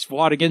allies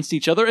fought against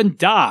each other and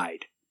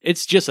died.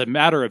 It's just a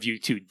matter of you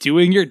two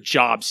doing your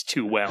jobs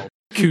too well.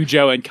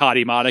 Cujo and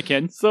Kati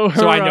Monacan. So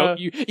I know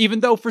you, even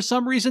though for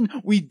some reason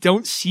we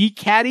don't see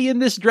Kati in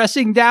this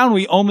dressing down,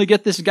 we only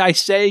get this guy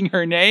saying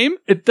her name.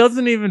 It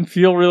doesn't even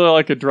feel really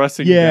like a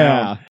dressing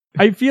down.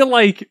 I feel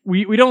like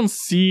we don't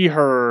see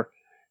her,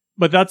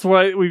 but that's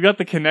why we've got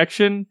the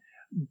connection.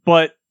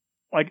 But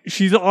like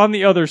she's on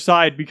the other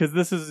side because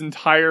this is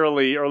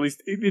entirely, or at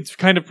least it's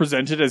kind of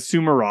presented as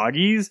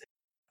Sumeragi's.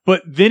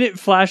 But then it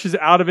flashes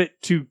out of it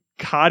to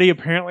Kati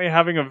apparently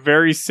having a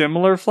very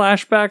similar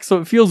flashback, so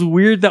it feels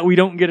weird that we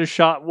don't get a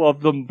shot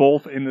of them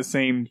both in the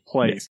same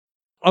place.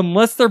 Yeah.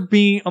 Unless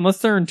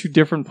they're in two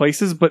different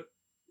places, but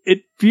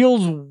it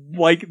feels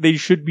like they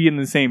should be in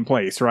the same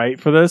place, right,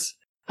 for this?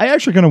 I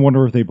actually kind of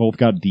wonder if they both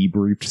got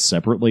debriefed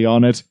separately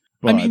on it.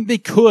 I mean, they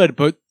could,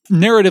 but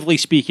narratively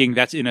speaking,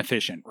 that's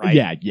inefficient,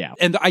 right? Yeah.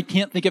 And I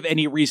can't think of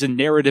any reason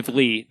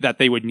narratively that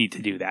they would need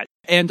to do that.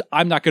 And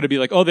I'm not going to be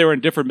like, oh, they were in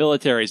different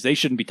militaries, they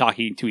shouldn't be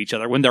talking to each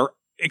other when they're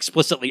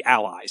explicitly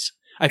allies.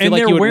 I feel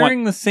like they're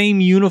wearing the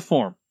same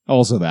uniform.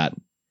 Also that.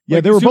 Yeah,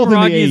 like they were both in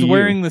the AEU. is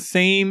wearing the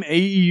same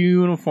AEU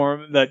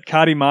uniform that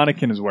Kati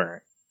Monacan is wearing.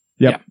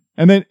 Yep. Yeah.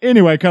 And then,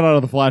 anyway, cut out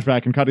of the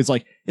flashback, and Kati's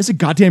like, is it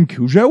goddamn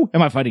Cujo?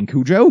 Am I fighting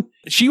Cujo?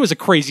 She was a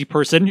crazy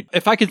person.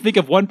 If I could think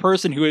of one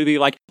person who would be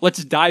like,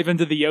 let's dive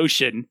into the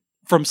ocean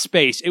from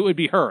space, it would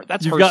be her.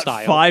 That's her style. You've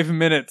got 5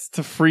 minutes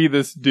to free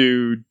this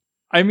dude.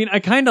 I mean, I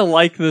kind of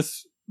like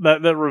this,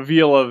 that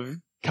reveal of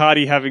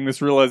Kati having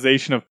this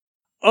realization of,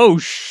 oh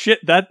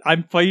shit, that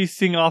I'm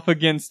facing off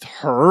against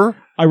her?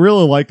 I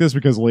really like this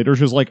because later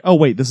she's like, oh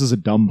wait, this is a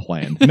dumb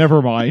plan.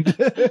 Never mind.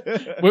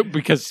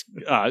 Because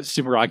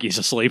Sumeragi's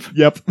asleep.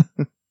 Yep.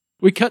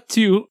 We cut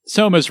to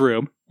Soma's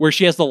room where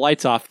she has the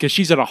lights off because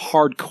she's in a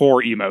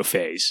hardcore emo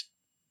phase.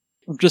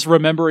 Just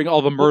remembering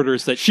all the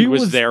murders that she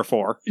was there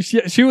for.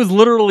 She was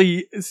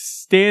literally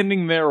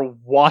standing there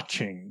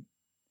watching.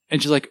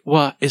 And she's like,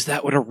 what? Is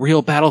that what a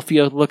real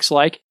battlefield looks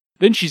like?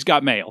 Then she's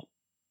got mail.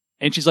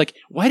 And she's like,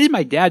 why did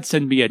my dad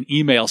send me an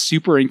email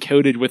super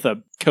encoded with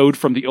a code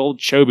from the old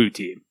Chobu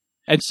team?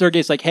 And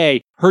Sergei's like,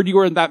 hey, heard you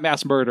were in that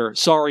mass murder.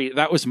 Sorry,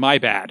 that was my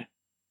bad.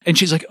 And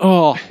she's like,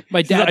 oh,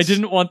 my dad. I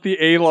didn't want the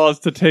A-Laws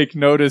to take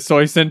notice, so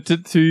I sent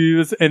it to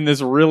you in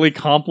this really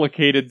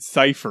complicated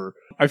cipher.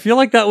 I feel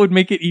like that would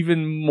make it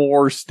even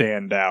more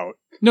stand out.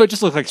 No, it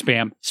just looks like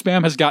spam.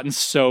 Spam has gotten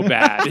so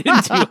bad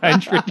in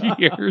 200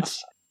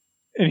 years.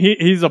 And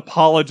he's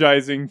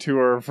apologizing to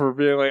her for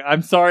being like,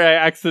 I'm sorry I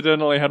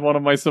accidentally had one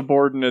of my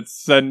subordinates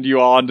send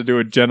you on to do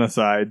a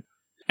genocide.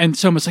 And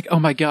someone's like, oh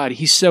my god,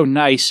 he's so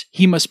nice.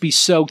 He must be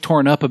so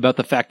torn up about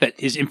the fact that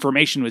his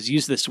information was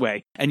used this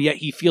way. And yet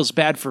he feels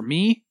bad for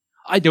me?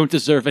 I don't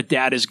deserve a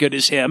dad as good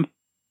as him.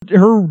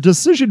 Her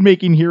decision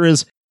making here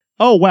is,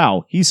 oh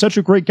wow, he's such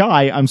a great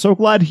guy. I'm so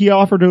glad he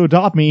offered to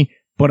adopt me,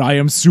 but I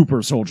am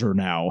super soldier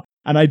now.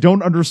 And I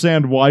don't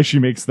understand why she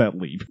makes that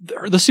leap.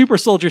 The super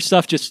soldier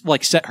stuff just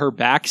like set her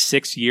back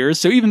 6 years.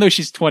 So even though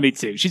she's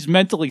 22, she's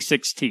mentally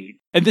 16.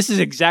 And this is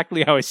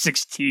exactly how a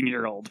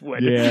 16-year-old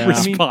would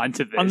respond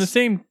to this. On the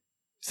same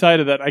side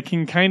of that, I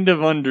can kind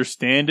of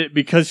understand it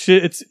because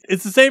it's the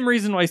same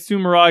reason why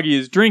Sumeragi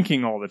is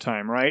drinking all the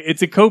time, right?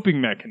 It's a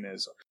coping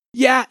mechanism.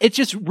 Yeah, it's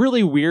just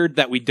really weird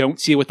that we don't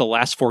see what the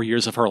last 4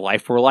 years of her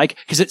life were like,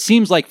 because it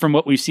seems like from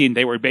what we've seen,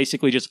 they were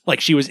basically just like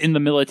she was in the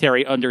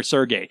military under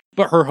Sergei,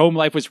 but her home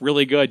life was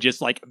really good, just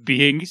like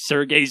being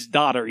Sergei's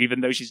daughter, even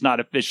though she's not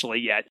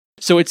officially yet.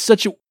 So it's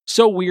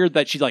so weird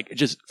that she like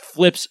just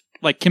flips,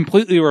 like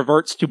completely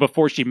reverts to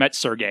before she met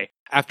Sergei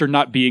after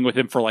not being with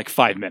him for like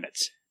 5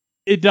 minutes.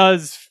 It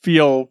does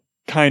feel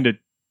kind of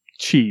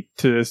cheap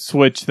to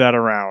switch that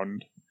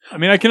around. I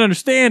mean, I can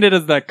understand it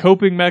as that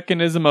coping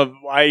mechanism of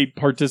I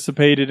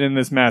participated in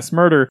this mass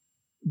murder,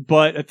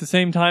 but at the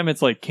same time,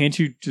 it's like, can't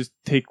you just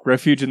take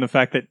refuge in the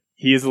fact that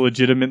he is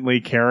legitimately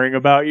caring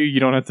about you?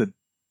 You don't have to,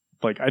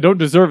 like, I don't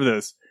deserve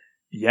this.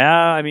 Yeah,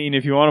 I mean,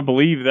 if you want to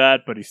believe that,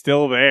 but he's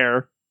still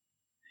there.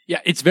 Yeah,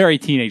 it's very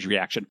teenage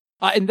reaction.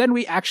 And then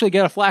we actually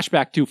get a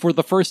flashback to, for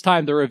the first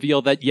time, the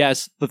reveal that,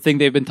 yes, the thing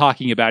they've been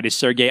talking about is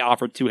Sergei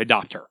offered to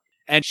adopt her.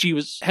 And she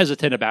was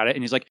hesitant about it.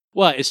 And he's like,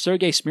 what, is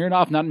Sergei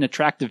Smirnov not an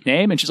attractive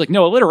name? And she's like,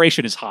 no,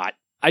 alliteration is hot.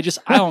 I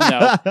don't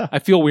know. I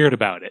feel weird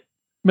about it.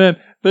 Man,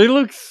 they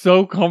look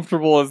so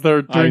comfortable as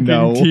they're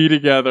drinking tea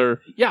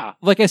together. Yeah,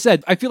 like I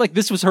said, I feel like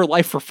this was her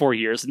life for 4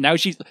 years. And now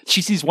she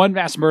sees one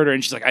mass murder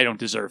and she's like, I don't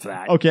deserve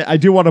that. Okay, I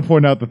do want to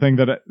point out the thing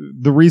that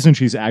the reason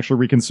she's actually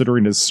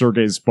reconsidering is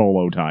Sergei's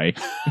bolo tie.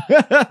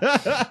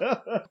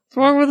 What's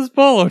wrong with his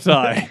bolo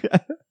tie?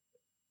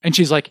 And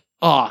she's like,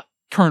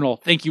 Colonel,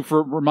 thank you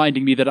for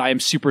reminding me that I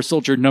am Super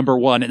Soldier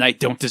 #1 and I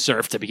don't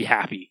deserve to be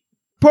happy.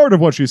 Part of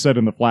what she said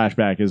in the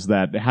flashback is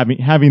that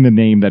having the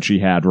name that she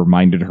had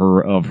reminded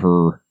her of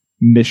her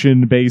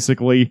mission,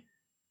 basically,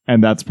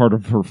 and that's part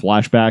of her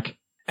flashback.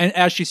 And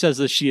as she says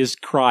this, she is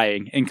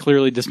crying and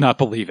clearly does not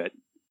believe it.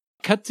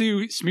 Cut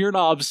to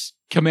Smirnov's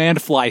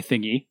command fly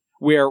thingy,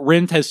 where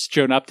Rinth has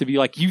shown up to be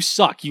like, you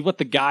suck. You let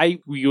the guy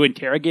who you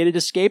interrogated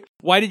escape.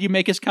 Why did you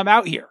make us come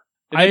out here?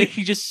 And then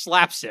he just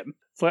slaps him.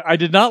 It's like, I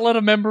did not let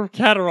a member of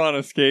Cateron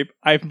escape.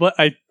 I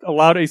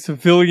allowed a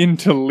civilian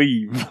to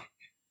leave.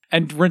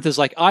 And Rinth is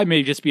like, I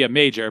may just be a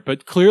major,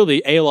 but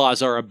clearly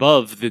ALAWs are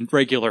above the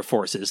regular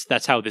forces.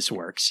 That's how this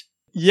works.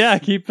 Yeah,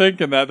 keep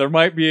thinking that. There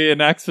might be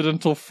an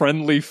accidental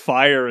friendly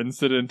fire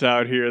incident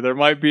out here. There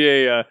might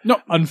be a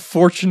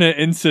unfortunate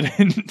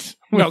incident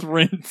with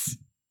Rinth.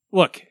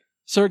 Look,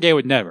 Sergei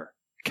would never.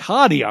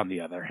 Kadi, on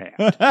the other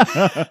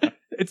hand.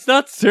 It's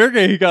not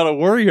Sergei you gotta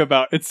worry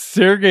about. It's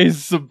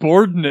Sergei's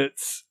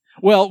subordinates.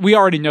 Well, we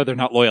already know they're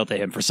not loyal to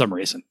him for some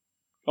reason.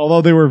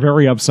 Although they were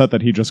very upset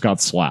that he just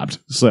got slapped,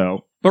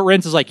 so... But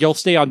Rinth is like, you'll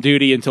stay on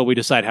duty until we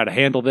decide how to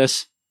handle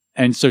this.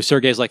 And so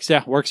Sergei's like,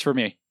 yeah, works for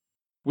me.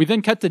 We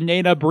then cut to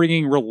Nena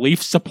bringing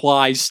relief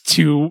supplies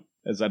to...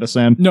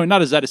 Azetistan? No,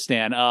 not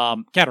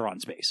Azetistan.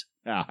 Cateron's base.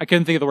 Yeah. I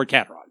couldn't think of the word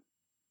Cateron.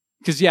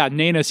 Because, yeah,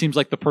 Nena seems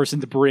like the person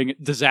to bring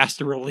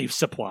disaster relief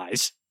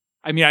supplies.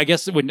 I mean, I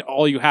guess when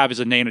all you have is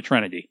a Nena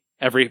Trinity,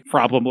 every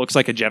problem looks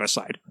like a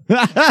genocide.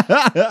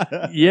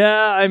 Yeah,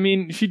 I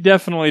mean, she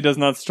definitely does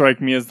not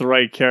strike me as the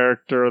right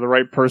character or the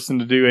right person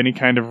to do any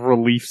kind of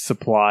relief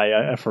supply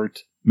effort.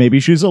 Maybe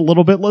she's a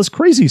little bit less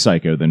crazy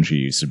psycho than she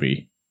used to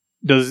be.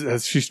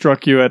 Has she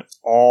struck you at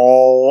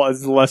all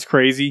as less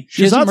crazy?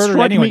 She hasn't murdered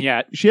anyone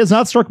yet. She has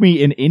not struck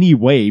me in any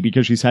way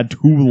because she's had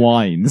 2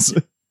 lines.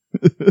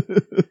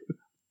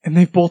 And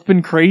they've both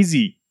been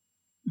crazy.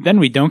 Then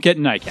we don't get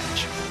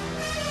Nightcatch.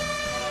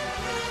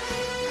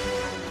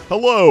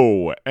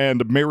 Hello,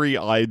 and Merry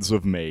Ides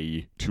of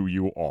May to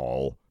you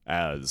all,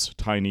 as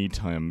Tiny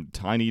Tom,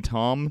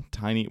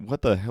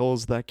 what the hell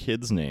is that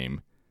kid's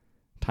name?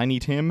 Tiny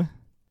Tim?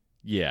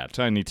 Yeah,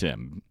 Tiny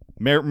Tim.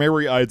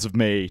 Merry Ides of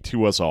May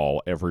to us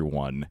all,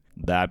 everyone.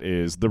 That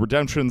is the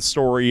redemption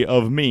story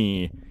of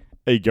me,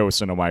 a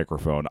ghost in a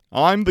microphone.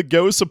 I'm the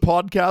ghost of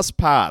podcast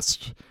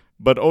past,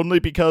 but only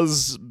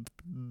because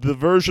the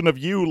version of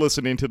you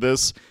listening to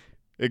this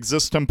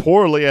exists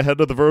temporally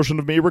ahead of the version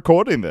of me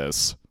recording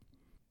this.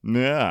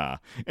 Yeah.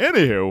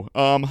 Anywho,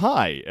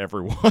 hi,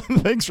 everyone.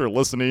 Thanks for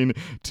listening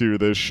to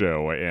this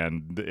show,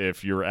 and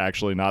if you're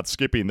actually not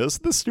skipping this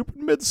stupid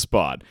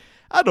mid-spot.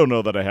 I don't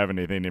know that I have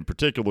anything in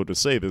particular to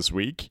say this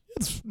week.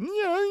 It's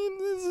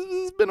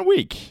been a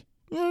week.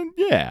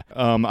 Yeah.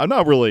 I'm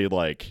not really,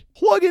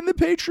 plugging the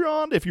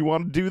Patreon. If you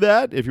want to do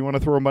that, if you want to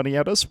throw money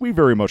at us, we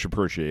very much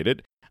appreciate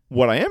it.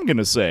 What I am going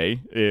to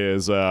say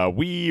is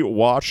we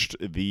watched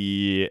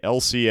the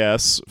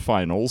LCS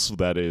finals,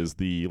 that is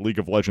the League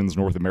of Legends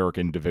North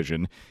American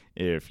division,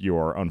 if you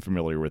are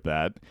unfamiliar with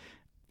that.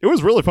 It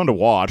was really fun to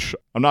watch.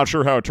 I'm not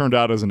sure how it turned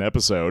out as an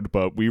episode,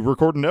 but we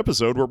recorded an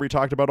episode where we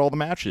talked about all the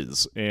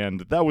matches,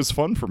 and that was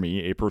fun for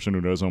me, a person who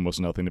knows almost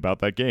nothing about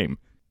that game.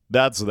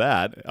 That's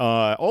that.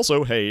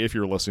 Also, hey, if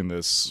you're listening to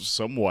this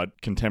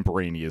somewhat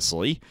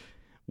contemporaneously,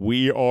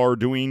 we are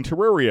doing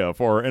Terraria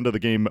for our end of the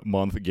game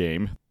month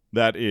game.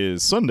 That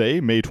is Sunday,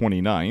 May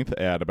 29th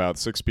at about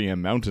 6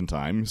 p.m. Mountain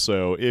Time,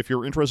 so if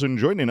you're interested in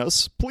joining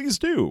us, please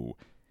do.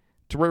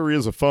 Terraria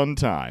is a fun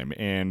time,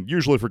 and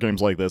usually for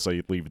games like this,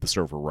 I leave the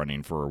server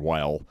running for a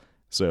while,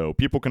 so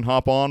people can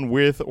hop on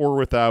with or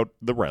without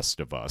the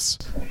rest of us.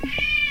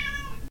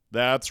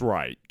 That's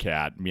right,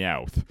 cat,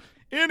 meowth.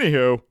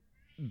 Anywho,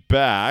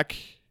 back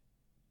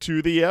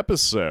to the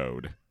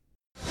episode.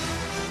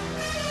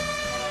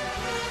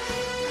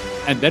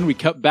 And then we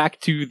cut back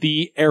to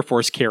the Air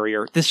Force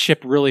carrier. This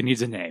ship really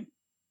needs a name.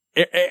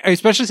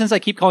 Especially since I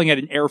keep calling it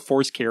an Air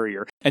Force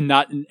carrier and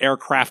not an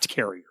aircraft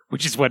carrier,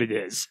 which is what it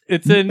is.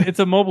 It's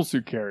a mobile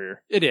suit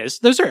carrier. It is.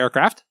 Those are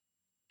aircraft.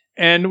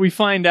 And we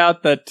find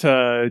out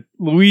that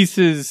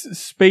Luis's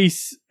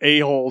space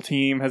a-hole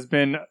team has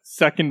been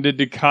seconded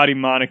to Kadi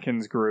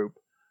Monikin's group,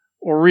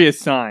 or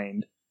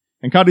reassigned.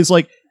 And Kadi's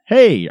like,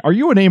 hey, are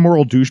you an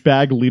amoral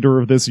douchebag leader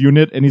of this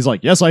unit? And he's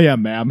like, yes, I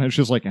am, ma'am. And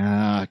she's like,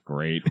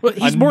 great. Well,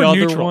 he's more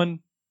neutral. One.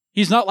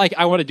 He's not like,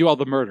 I want to do all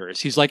the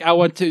murders. He's like, I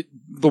want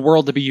the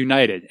world to be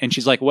united. And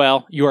she's like,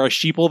 well, you are a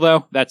sheeple,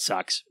 though? That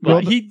sucks. Well,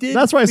 he did.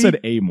 That's why I said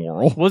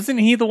amoral. Wasn't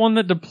he the one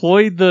that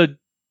deployed the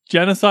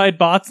genocide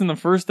bots in the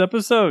first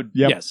episode?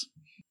 Yep. Yes.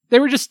 They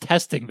were just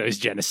testing those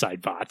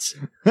genocide bots.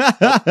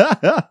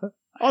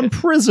 On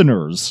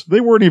prisoners. They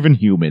weren't even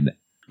human.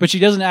 But she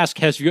doesn't ask,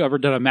 has you ever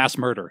done a mass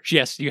murder?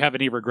 Yes, do you have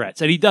any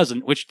regrets? And he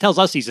doesn't, which tells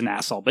us he's an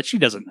asshole, but she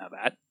doesn't know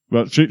that.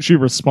 Well, she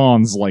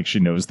responds like she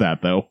knows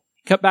that, though.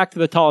 Cut back to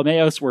the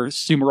Ptolemaeus, where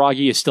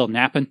Sumeragi is still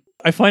napping.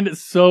 I find it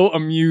so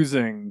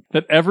amusing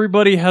that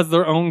everybody has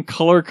their own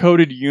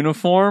color-coded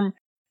uniform,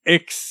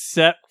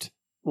 except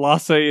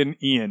Lasse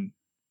and Ian.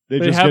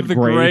 They have the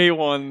gray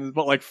ones,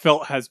 but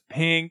Felt has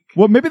pink.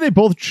 Well, maybe they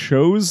both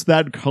chose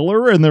that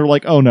color, and they're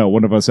like, oh no,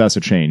 one of us has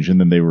to change, and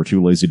then they were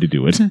too lazy to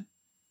do it.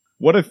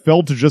 What if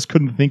Felt just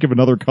couldn't think of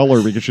another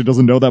color because she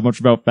doesn't know that much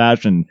about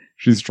fashion?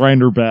 She's trying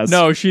her best.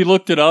 No, she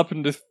looked it up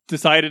and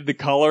decided the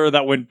color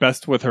that went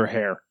best with her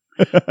hair.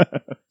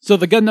 So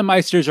the Gundam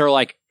Meisters are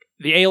like,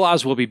 the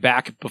ALAWs will be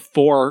back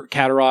before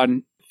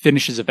Cateron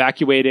finishes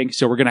evacuating,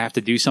 so we're going to have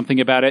to do something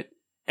about it.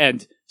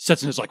 And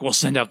Setsuna's like, we'll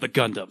send out the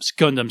Gundams.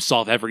 Gundams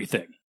solve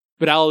everything.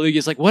 But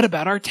Alleluia's like, what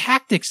about our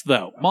tactics,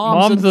 though?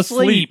 Mom's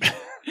asleep.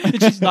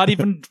 And she's not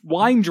even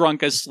wine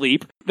drunk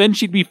asleep. Then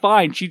she'd be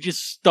fine. She'd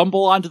just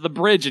stumble onto the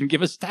bridge and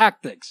give us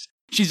tactics.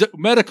 She's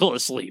medical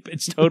asleep.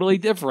 It's totally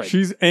different.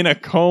 She's in a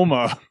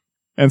coma.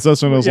 And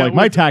Susuna's Yeah, like,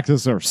 my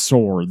tactics are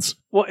swords.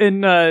 Well,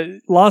 and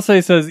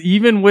Lasei says,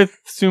 even with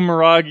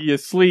Sumeragi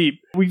asleep,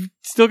 we've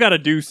still got to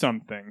do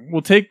something.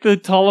 We'll take the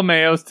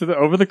Ptolemaeos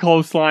over the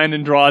coastline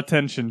and draw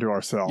attention to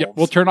ourselves. Yep,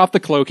 we'll turn off the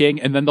cloaking,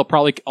 and then they'll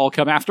probably all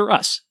come after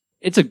us.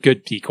 It's a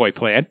good decoy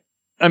plan.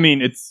 I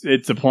mean,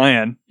 it's a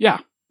plan. Yeah.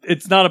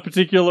 It's not a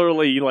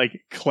particularly,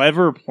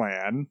 clever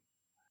plan.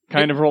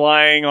 Kind of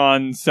relying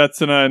on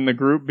Setsuna and the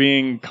group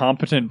being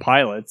competent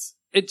pilots.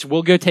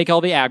 We'll go take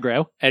all the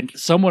aggro, and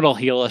someone will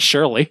heal us,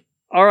 surely.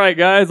 All right,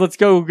 guys, let's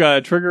go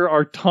trigger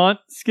our taunt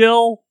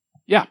skill.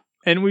 Yeah.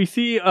 And we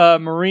see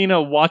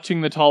Marina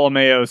watching the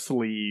Ptolemaeos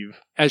leave.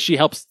 As she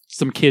helps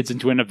some kids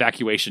into an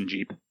evacuation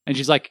jeep. And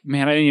she's like,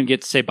 man, I didn't even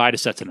get to say bye to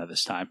Setsuna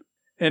this time.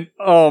 And,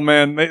 oh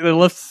man, they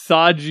left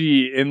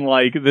Saji in,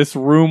 this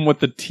room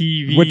with the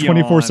TV with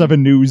 24/7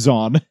 news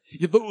on.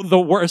 The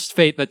worst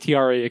fate that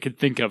TRA could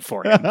think of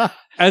for him.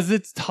 As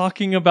it's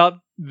talking about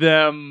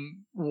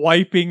them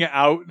wiping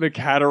out the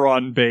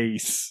Cateron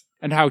base.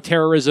 And how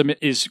terrorism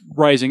is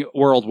rising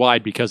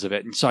worldwide because of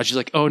it. And Saji's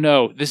like, oh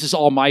no, this is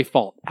all my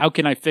fault. How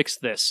can I fix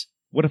this?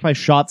 What if I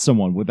shot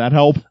someone? Would that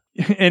help?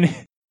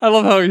 And I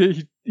love how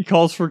he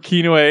calls for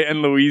Kinoue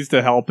and Louise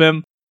to help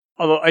him.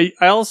 Although I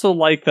also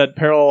like that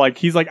parallel,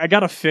 he's like, I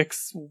gotta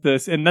fix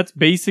this. And that's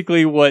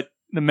basically what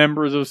the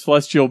members of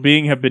Celestial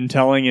Being have been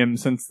telling him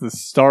since the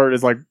start,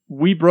 is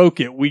we broke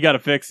it, we gotta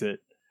fix it.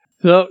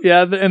 So,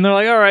 yeah, and they're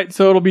like, all right,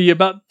 so it'll be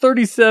about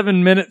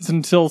 37 minutes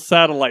until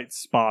satellites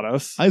spot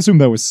us. I assume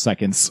that was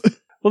seconds.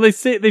 Well,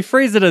 they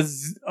phrase it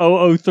as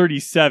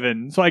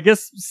 0037, so I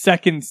guess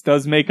seconds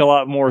does make a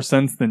lot more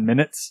sense than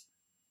minutes.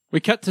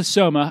 We cut to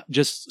Soma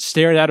just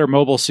staring at her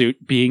mobile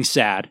suit, being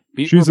sad.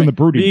 She's in the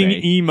brooding being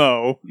bay.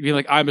 emo. Being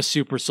like, I'm a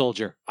super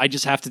soldier. I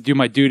just have to do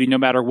my duty no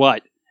matter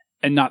what.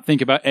 And not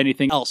think about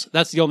anything else.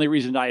 That's the only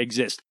reason I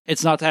exist.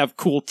 It's not to have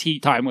cool tea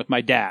time with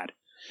my dad.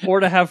 Or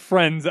to have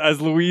friends,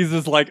 as Louise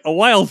is like, a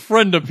wild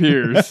friend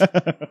appears.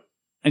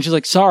 And she's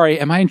like, sorry,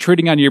 am I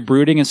intruding on your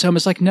brooding? And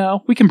Soma's like,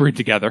 no, we can brood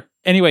together.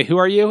 Anyway, who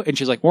are you? And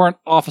she's like, Warrant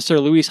Officer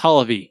Louise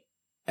Hullivy.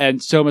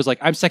 And Soma's like,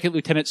 I'm Second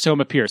Lieutenant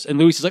Soma Pierce. And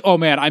Louise is like, oh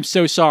man, I'm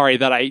so sorry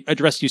that I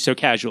addressed you so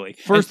casually.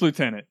 First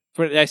Lieutenant.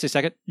 Did I say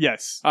second?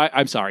 Yes.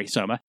 I'm sorry,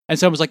 Soma. And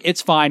Soma's like,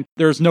 it's fine.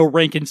 There's no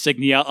rank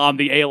insignia on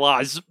the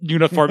ALA's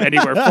uniform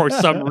anywhere for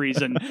some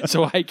reason,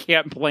 so I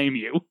can't blame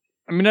you.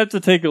 I'm going to have to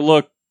take a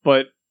look,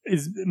 but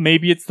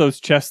maybe it's those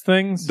chest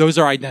things? Those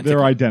are identical.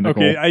 They're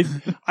identical. Okay,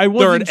 I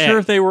wasn't sure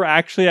if they were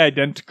actually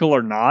identical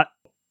or not.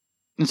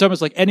 And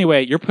Soma's like,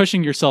 anyway, you're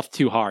pushing yourself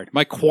too hard.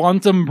 My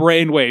quantum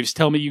brainwaves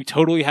tell me you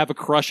totally have a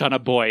crush on a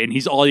boy, and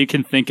he's all you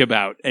can think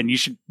about, and you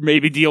should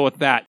maybe deal with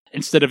that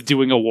instead of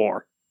doing a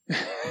war.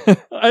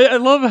 I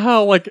love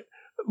how,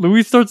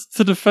 Louise starts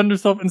to defend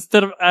herself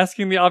instead of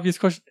asking the obvious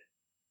question.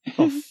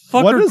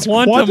 Fuck what are is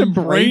quantum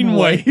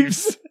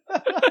brainwaves?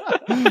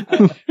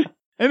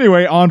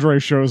 Anyway, Andre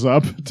shows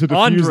up to defuse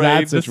Andre,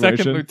 that the situation.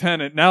 second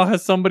lieutenant, now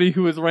has somebody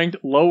who is ranked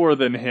lower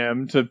than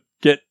him to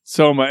get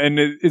Soma and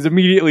is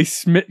immediately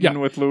smitten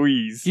with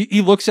Louise.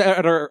 He looks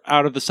at her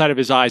out of the side of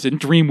his eyes and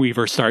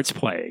Dreamweaver starts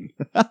playing.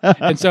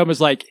 And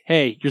Soma's like,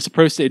 hey, you're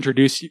supposed to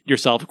introduce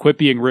yourself. Quit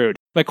being rude.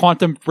 My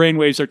quantum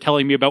brainwaves are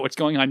telling me about what's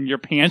going on in your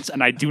pants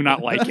and I do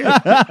not like it.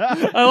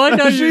 I like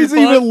how she's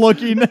even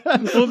looking.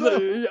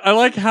 I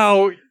like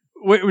how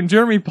when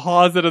Jeremy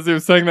paused it as he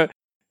was saying that,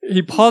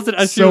 he paused it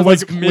as she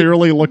was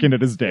clearly looking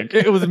at his dick.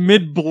 It was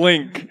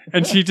mid-blink,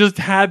 and she just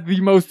had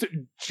the most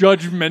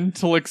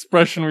judgmental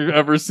expression we've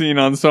ever seen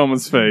on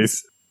Soma's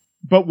face.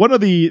 But one of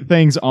the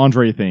things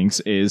Andre thinks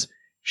is,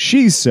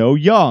 she's so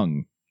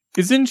young.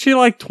 Isn't she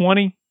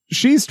 20?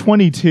 She's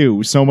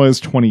 22, Soma is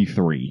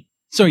 23.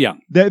 So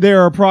young.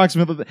 They're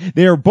approximately,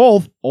 they are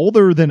both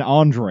older than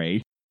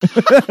Andre.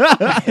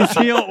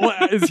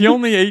 Is he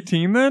only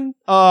 18 then?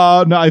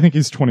 No, I think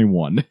he's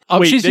 21.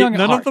 Wait, she's young.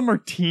 None of them are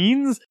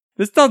teens?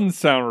 This doesn't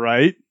sound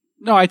right.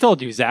 No, I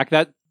told you, Zach,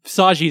 that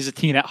Saji is a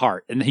teen at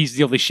heart, and he's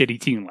the only shitty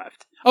teen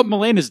left. Oh,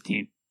 Milena's a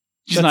teen.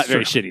 She's That's not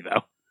very true. shitty,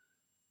 though.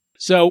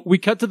 So we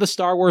cut to the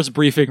Star Wars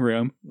briefing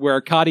room,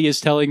 where Kadi is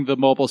telling the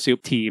Mobile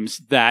Suit teams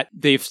that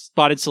they've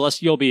spotted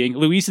Celestial Being.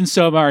 Louise and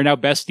Soma are now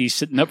besties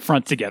sitting up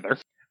front together.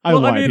 I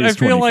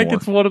feel like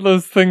it's one of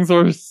those things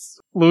where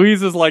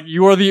Louise is like,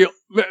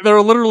 there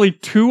are literally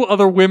two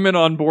other women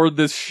on board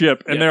this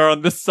ship, and they're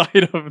on this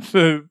side of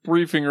the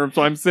briefing room,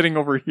 so I'm sitting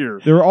over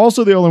here. They're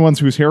also the only ones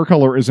whose hair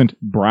color isn't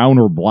brown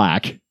or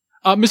black.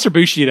 Mr.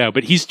 Bushido,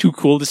 but he's too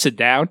cool to sit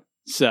down,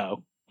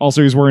 so.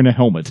 Also, he's wearing a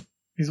helmet.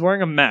 He's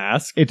wearing a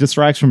mask. It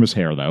distracts from his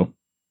hair, though.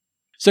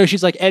 So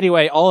she's like,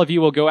 anyway, all of you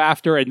will go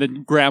after, and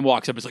then Graham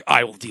walks up and is like,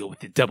 I will deal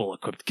with the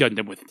double-equipped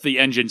Gundam with the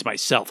engines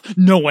myself.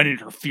 No one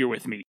interfere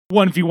with me.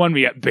 1v1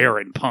 me at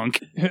Baron,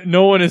 punk.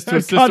 No one is to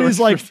assist. Kadi's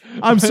like,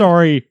 I'm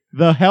sorry,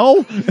 the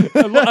hell?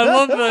 I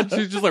love that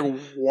she's just like,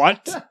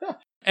 what?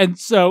 And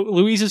so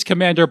Louise's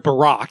commander,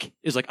 Barack,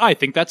 is like, I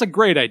think that's a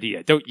great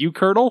idea. Don't you,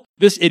 Colonel?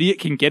 This idiot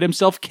can get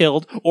himself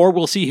killed, or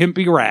we'll see him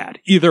be rad.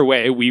 Either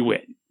way, we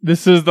win.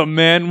 This is the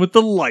man with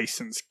the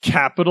license,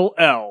 capital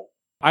L.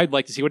 I'd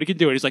like to see what he can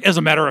do. And he's like, as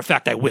a matter of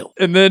fact, I will.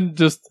 And then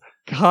just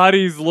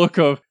Cotty's look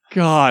of,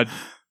 God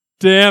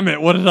damn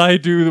it, what did I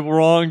do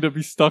wrong to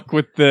be stuck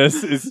with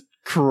this is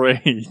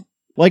great.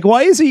 Like,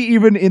 why is he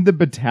even in the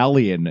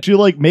battalion? She,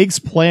 like, makes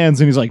plans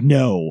and he's like,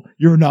 no,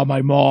 you're not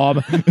my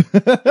mom.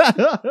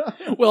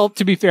 Well,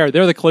 to be fair,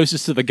 they're the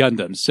closest to the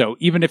Gundams. So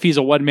even if he's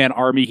a one-man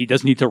army, he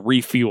does need to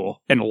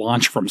refuel and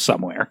launch from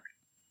somewhere.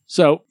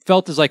 So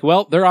Felt is like,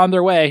 well, they're on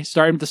their way,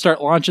 starting to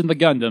start launching the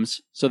Gundams.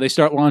 So they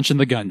start launching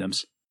the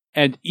Gundams.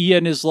 And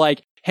Ian is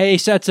like, hey,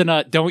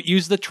 Setsuna, don't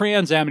use the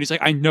Trans Am. And he's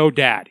like, I know,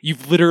 Dad.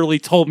 You've literally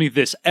told me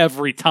this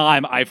every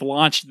time I've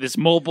launched this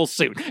mobile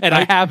suit, and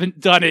I haven't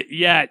done it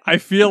yet. I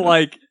feel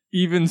like,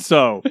 even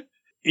so,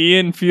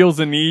 Ian feels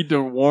a need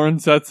to warn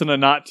Setsuna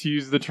not to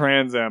use the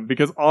Trans Am,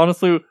 because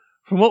honestly,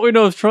 from what we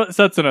know of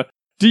Setsuna,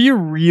 do you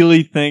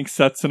really think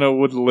Setsuna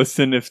would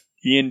listen if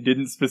Ian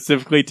didn't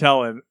specifically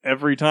tell him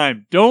every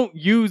time, don't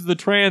use the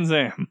Trans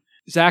Am?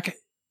 Zach,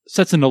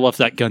 Setsuna loves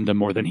that Gundam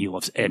more than he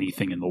loves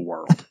anything in the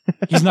world.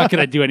 He's not going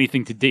to do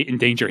anything to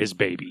endanger his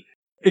baby.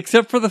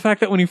 Except for the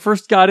fact that when he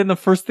first got in, the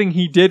first thing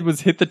he did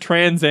was hit the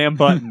Trans Am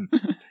button.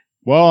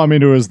 Well, I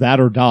mean, it was that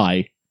or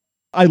die.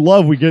 I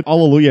love we get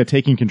Alleluia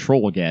taking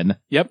control again.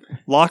 Yep.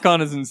 Lock-On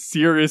is in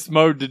serious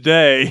mode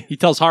today. He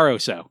tells Haru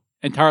so.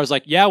 And Taro's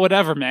like, yeah,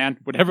 whatever, man.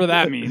 Whatever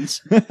that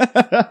means.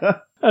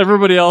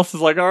 Everybody else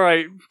is like, all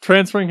right,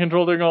 transferring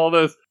control during all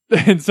this.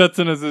 And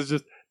Setsuna's is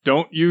just,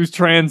 don't use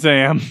Trans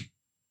Am.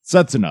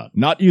 Setsuna,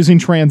 not using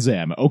Trans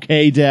Am.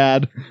 Okay,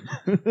 Dad.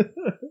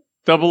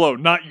 00,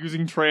 not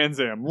using Trans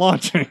Am.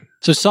 Launching.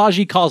 So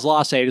Saji calls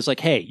Lasse and is like,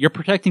 hey, you're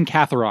protecting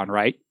Catharon,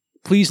 right?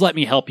 Please let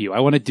me help you. I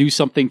want to do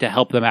something to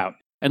help them out.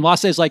 And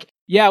Lasse is like,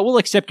 yeah, we'll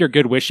accept your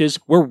good wishes.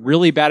 We're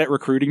really bad at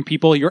recruiting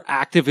people. You're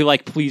actively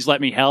like, please let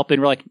me help. And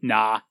we're like,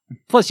 nah.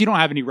 Plus, you don't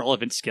have any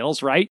relevant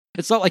skills, right?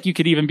 It's not like you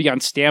could even be on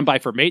standby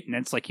for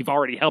maintenance, like you've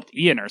already helped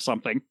Ian or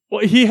something.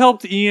 Well, he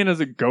helped Ian as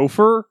a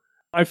gopher.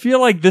 I feel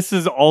like this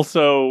is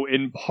also,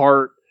 in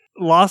part,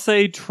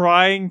 Lasse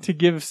trying to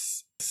give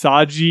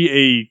Saji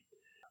a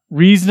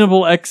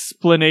reasonable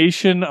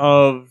explanation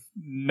of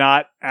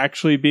not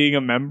actually being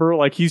a member.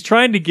 Like, he's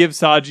trying to give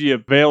Saji a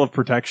veil of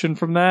protection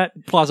from that.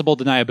 Plausible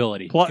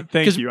deniability.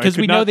 Thank you. Because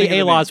we know the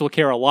A-Laws will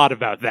care a lot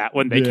about that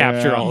when they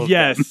capture all of them.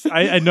 Yes,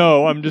 I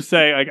know. I'm just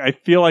saying, I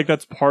feel like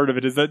that's part of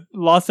it, is that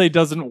Lasse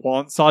doesn't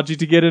want Saji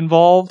to get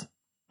involved.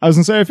 I was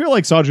going to say, I feel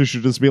like Saji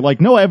should just be like,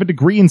 no, I have a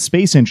degree in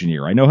space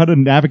engineer. I know how to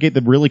navigate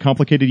the really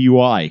complicated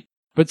UI.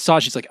 But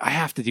Saji's like, I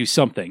have to do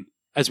something.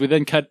 As we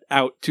then cut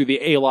out to the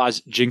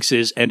A-Laws,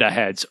 Jinxes, and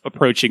Aheads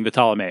approaching the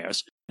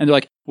Ptolemaeus. And they're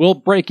like, we'll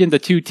break into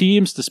 2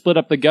 teams to split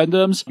up the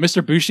Gundams.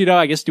 Mr. Bushido,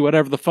 I guess do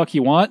whatever the fuck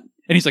you want.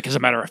 And he's like, as a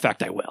matter of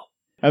fact, I will.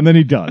 And then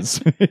he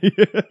does.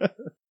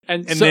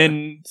 And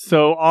then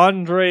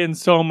Andre and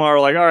Soma are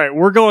like, all right,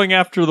 we're going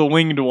after the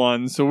winged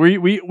one. So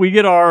we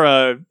get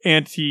our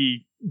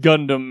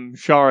anti-Gundam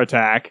Char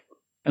attack.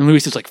 And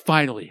Luis is like,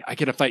 finally, I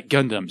get to fight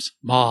Gundams.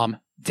 Mom,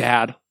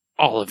 Dad,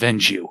 I'll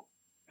avenge you.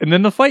 And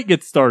then the fight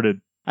gets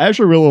started. I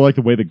actually really like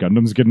the way the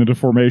Gundams get into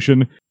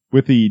formation,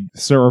 with the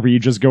Seravi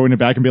just going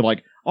back and be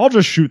like, I'll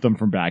just shoot them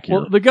from back here.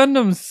 Well, the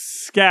Gundams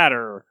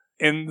scatter,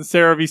 and the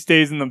Seravi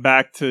stays in the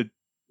back to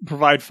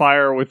provide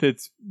fire with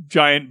its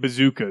giant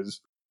bazookas.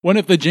 One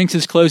of the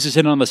Jinxes closes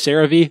in on the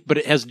Seravi, but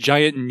it has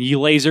giant knee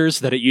lasers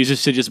that it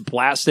uses to just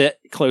blast it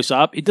close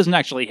up. It doesn't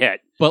actually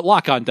hit, but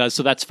Lock-On does,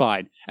 so that's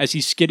fine, as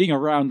he's skidding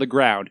around the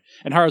ground.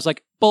 And Haru's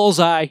like,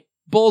 bullseye,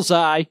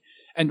 bullseye.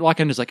 And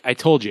Lock-On is like, I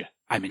told you.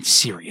 I'm in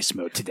serious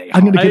mode today.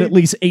 I'm going to get at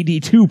least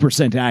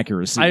 82%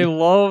 accuracy. I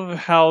love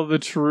how the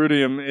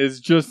Terudium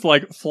is just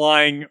like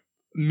flying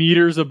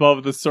meters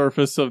above the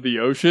surface of the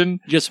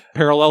ocean. Just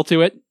parallel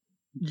to it?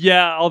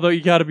 Yeah, although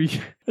you gotta be...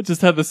 I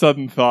just had the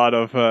sudden thought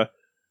of...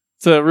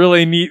 it's a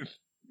really neat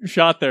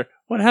shot there.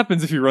 What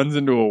happens if he runs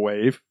into a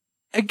wave?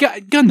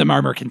 Gundam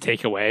armor can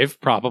take a wave,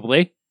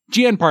 probably.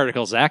 GN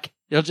particles, Zach.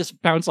 They'll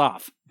just bounce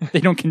off. They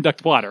don't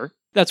conduct water.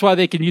 That's why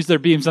they can use their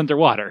beams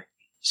underwater.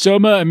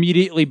 Soma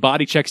immediately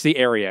body checks the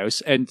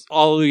Arios, and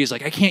Alleluia is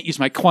like, I can't use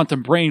my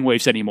quantum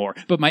brainwaves anymore,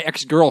 but my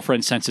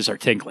ex-girlfriend's senses are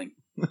tingling.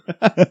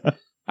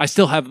 I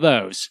still have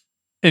those.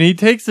 And he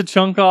takes a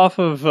chunk off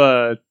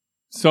of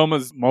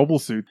Soma's mobile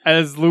suit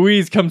as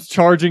Louise comes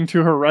charging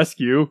to her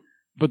rescue.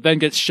 But then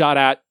gets shot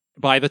at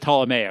by the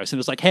Ptolemaeus, and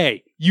is like,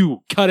 hey,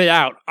 you, cut it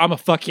out. I'ma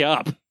fuck you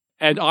up.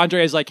 And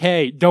Andre is like,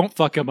 hey, don't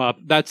fuck him up.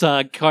 That's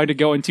kind of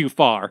going too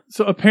far.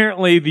 So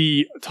apparently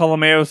the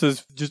Ptolemaeus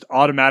is just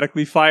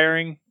automatically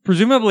firing,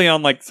 presumably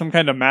on like some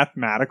kind of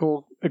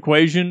mathematical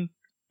equation.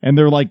 And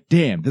they're like,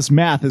 damn, this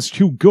math is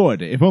too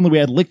good. If only we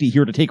had Lichty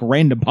here to take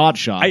random pot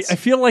shots. I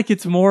feel like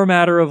it's more a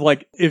matter of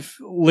like, if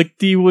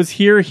Lichty was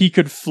here, he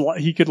could fly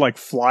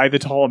the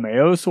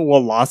Ptolemaeus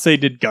while Lasse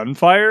did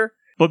gunfire.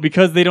 But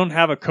because they don't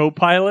have a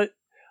co-pilot,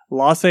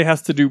 Lasse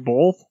has to do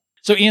both.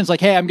 So Ian's like,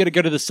 hey, I'm going to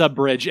go to the sub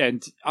bridge,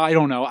 and I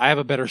don't know, I have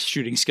a better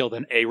shooting skill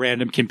than a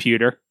random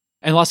computer.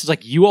 And Lawson's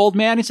like, you old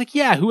man? He's like,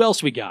 yeah, who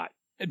else we got?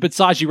 But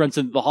Saji runs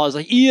into the hall. He's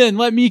like, Ian,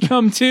 let me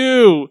come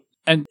too.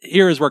 And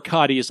here is where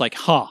Kadi is like,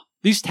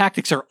 these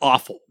tactics are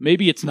awful.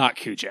 Maybe it's not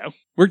Cujo.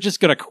 We're just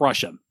going to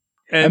crush him.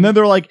 And then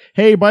they're like,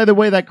 hey, by the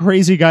way, that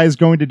crazy guy is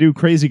going to do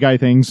crazy guy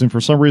things, and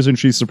for some reason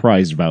she's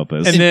surprised about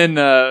this. And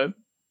then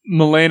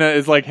Milena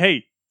is like,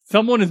 hey,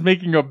 someone is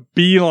making a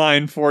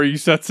beeline for you,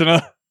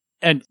 Setsuna.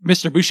 And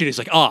Mr. Bushido is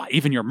like,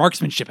 even your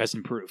marksmanship has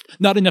improved.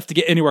 Not enough to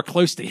get anywhere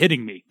close to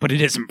hitting me, but it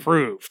has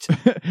improved.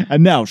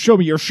 And now, show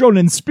me your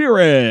shonen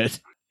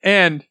spirit!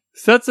 And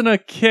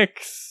Setsuna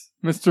kicks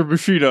Mr.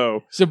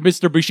 Bushido. So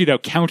Mr. Bushido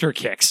counter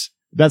kicks.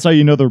 That's how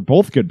you know they're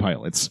both good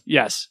pilots.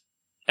 Yes.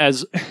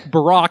 As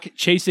Barak,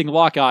 chasing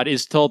Lockhart,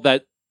 is told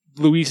that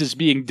Luis is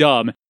being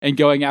dumb and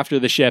going after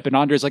the ship, and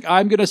Andre's like,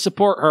 I'm going to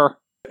support her.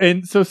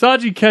 And so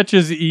Saji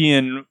catches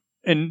Ian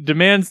and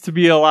demands to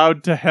be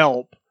allowed to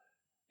help.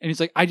 And he's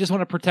like, I just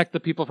want to protect the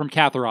people from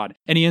Catharon.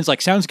 And Ian's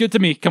like, sounds good to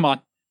me. Come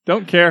on.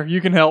 Don't care.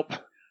 You can help.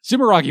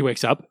 Sumeragi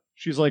wakes up.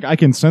 She's like, I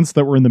can sense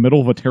that we're in the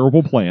middle of a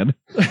terrible plan.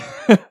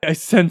 I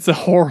sense a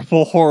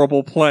horrible,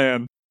 horrible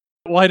plan.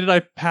 Why did I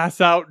pass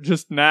out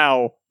just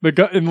now?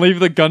 And leave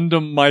the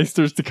Gundam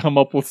Meisters to come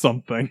up with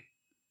something.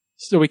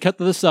 So we cut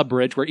to the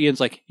sub-bridge where Ian's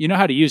like, you know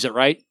how to use it,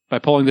 right? By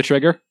pulling the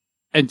trigger?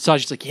 And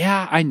Saji's like,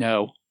 yeah, I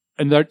know.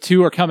 And the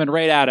two are coming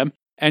right at him.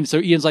 And so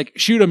Ian's like,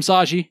 shoot him,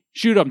 Saji.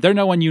 Shoot him. They're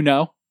no one you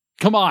know.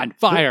 Come on,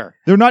 fire.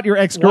 They're not your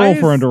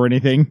ex-girlfriend or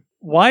anything.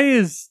 Why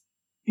is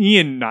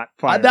Ian not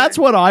firing? That's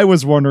what I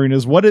was wondering,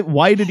 is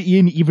why did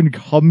Ian even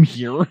come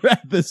here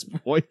at this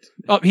point?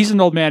 Oh, he's an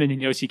old man and he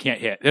knows he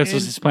can't hit. This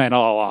was his plan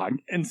all along.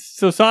 And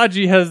so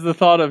Saji has the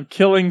thought of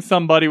killing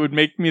somebody would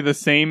make me the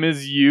same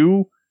as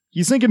you.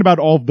 He's thinking about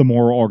all of the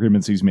moral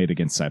arguments he's made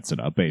against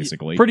Setsuna,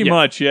 basically. Pretty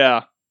much,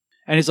 yeah.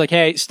 And he's like,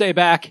 hey, stay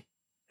back.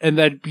 And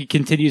then he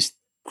continues,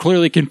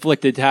 clearly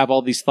conflicted, to have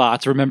all these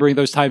thoughts, remembering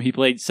those times he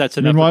played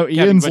Setsuna. Meanwhile,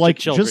 Ian's like,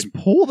 just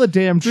pull the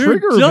damn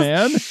trigger,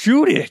 man.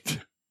 Shoot it.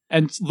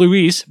 And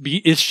Luis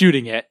is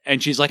shooting it,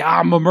 and she's like,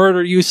 I'm gonna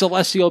murder you,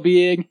 celestial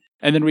being.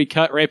 And then we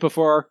cut right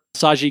before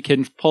Saji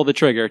can pull the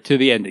trigger to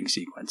the ending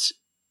sequence.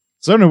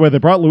 So anyway, they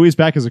brought Luis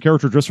back as a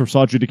character just for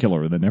Saji to kill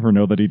her. They never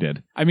know that he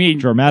did. I mean,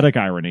 dramatic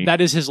irony. That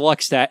is his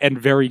luck stat and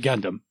very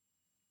Gundam.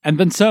 And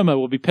then Soma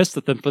will be pissed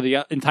at them for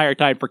the entire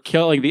time for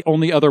killing the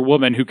only other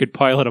woman who could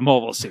pilot a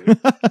mobile suit.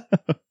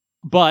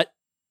 But,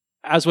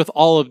 as with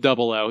all of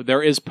 00,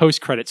 there is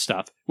post-credit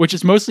stuff, which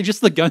is mostly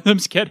just the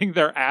Gundams getting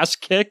their ass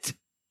kicked,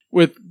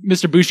 with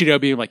Mr. Bushido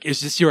being like,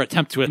 is this your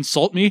attempt to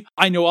insult me?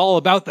 I know all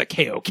about the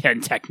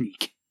Kaioken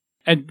technique.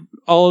 And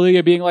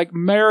Alleluia being like,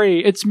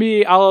 Mary, it's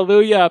me,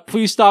 Alleluia,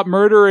 please stop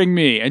murdering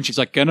me. And she's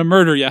like, gonna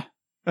murder ya.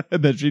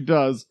 And then she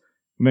does.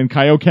 And then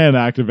Kaioken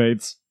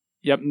activates.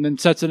 Yep, and then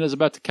Setsuna is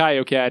about to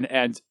Kaioken,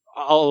 and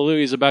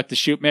Alleluia is about to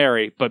shoot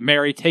Mary, but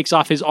Mary takes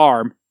off his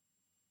arm,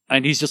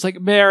 and he's just like,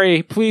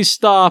 Mary, please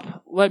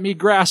stop, let me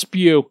grasp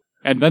you.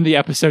 And then the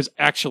episode's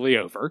actually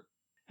over.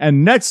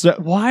 And next...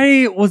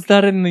 why was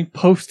that in the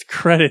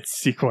post-credits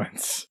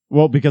sequence?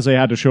 Well, because they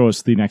had to show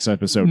us the next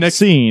episode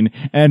scene,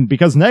 and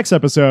because next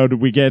episode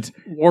we get...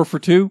 War for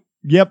Two?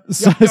 Yep,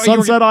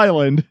 Sunset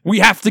Island. We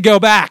have to go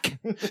back!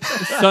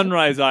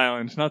 Sunrise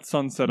Island, not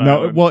Sunset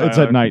Island. No, well, it's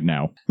at night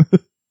now.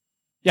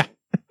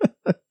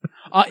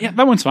 Yeah,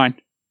 that one's fine.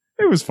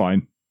 It was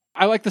fine.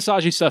 I like the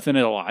Saji stuff in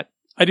it a lot.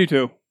 I do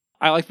too.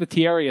 I like the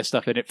Tieria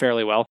stuff in it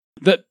fairly well.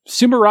 The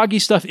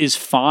Sumeragi stuff is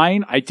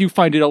fine. I do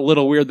find it a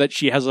little weird that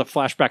she has a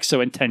flashback so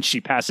intense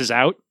she passes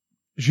out.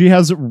 She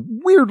has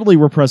weirdly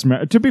repressed...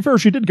 To be fair,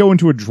 she did go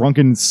into a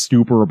drunken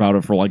stupor about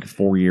it for like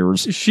 4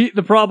 years.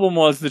 The problem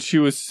was that she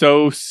was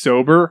so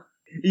sober.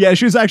 Yeah,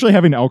 she was actually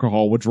having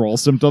alcohol withdrawal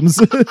symptoms.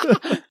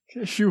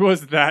 She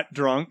was that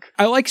drunk.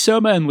 I like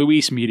Soma and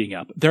Luis meeting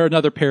up. They're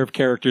another pair of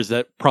characters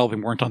that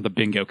probably weren't on the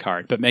bingo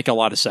card, but make a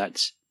lot of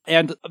sense.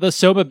 And the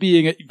Soma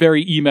being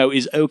very emo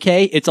is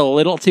okay. It's a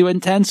little too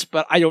intense,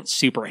 but I don't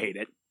super hate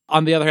it.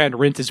 On the other hand,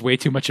 Rint is way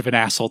too much of an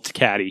asshole to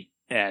Caddy.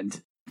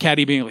 And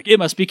Caddy being like, it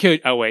must be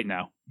cute. Oh, wait,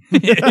 no.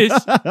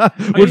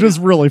 Which is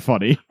really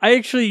funny.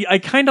 I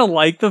kind of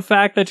like the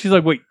fact that she's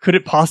like, wait, could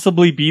it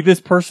possibly be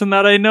this person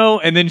that I know?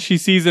 And then she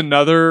sees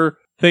another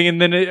thing,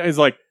 and then it is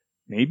like,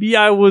 maybe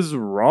I was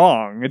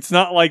wrong. It's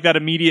not like that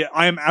immediate,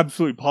 I am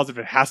absolutely positive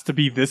it has to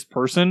be this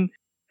person.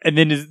 And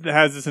then it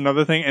has this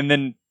another thing, and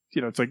then,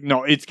 it's like,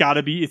 no, it's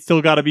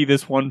still gotta be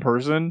this one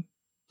person.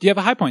 Do you have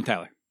a high point,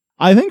 Tyler?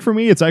 I think for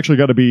me, it's actually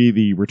got to be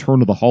the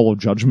return of the Hall of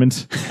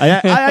Judgment.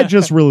 I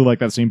just really like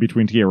that scene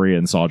between Tieria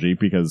and Saji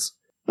because,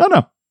 I don't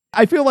know.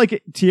 I feel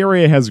like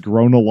Tieria has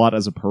grown a lot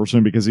as a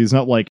person because he's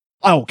not like,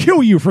 I'll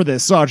kill you for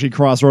this, Saji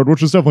Crossroad,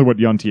 which is definitely what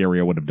young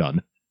Tieria would have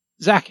done.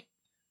 Zach.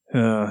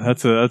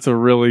 That's a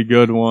really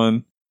good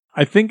one.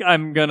 I think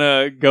I'm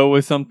gonna go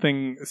with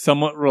something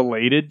somewhat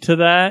related to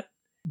that,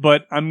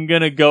 but I'm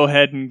gonna go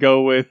ahead and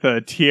go with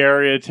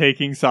Tieria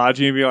taking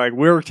Saji and be like,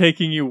 we're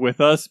taking you with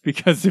us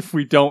because if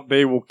we don't,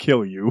 they will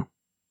kill you.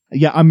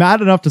 Yeah, I'm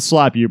mad enough to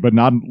slap you, but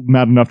not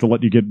mad enough to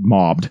let you get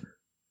mobbed.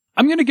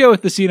 I'm going to go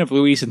with the scene of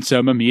Luis and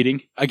Soma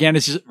meeting. Again,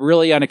 it's just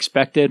really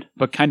unexpected,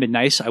 but kind of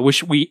nice. I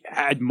wish we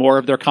had more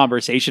of their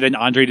conversation and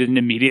Andre didn't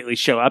immediately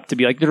show up to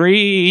be like,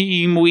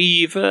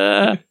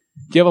 Dreamweaver.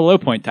 Do you have a low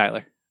point,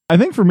 Tyler? I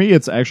think for me,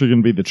 it's actually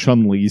going to be the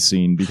Chun-Li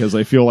scene, because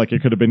I feel like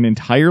it could have been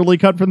entirely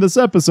cut from this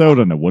episode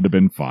and it would have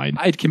been fine.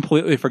 I'd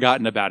completely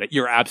forgotten about it.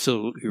 You're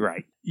absolutely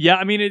right. Yeah,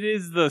 I mean, it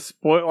is the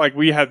spoil. Like,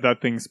 we had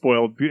that thing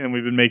spoiled and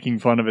we've been making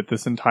fun of it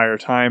this entire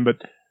time, but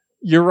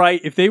you're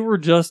right. If they were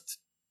just,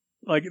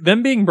 like,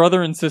 them being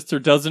brother and sister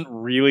doesn't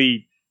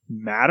really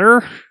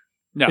matter.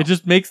 No. It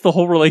just makes the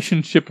whole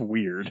relationship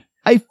weird.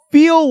 I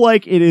feel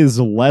like it is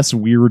less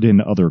weird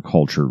in other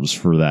cultures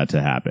for that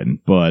to happen,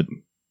 but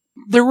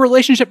Their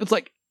relationship is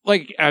like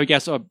I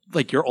guess,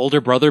 like your older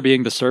brother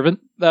being the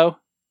servant, though.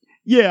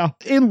 yeah,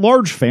 in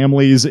large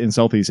families in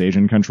Southeast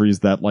Asian countries,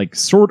 that like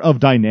sort of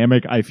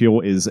dynamic, I feel,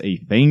 is a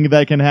thing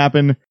that can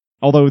happen.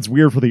 Although it's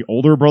weird for the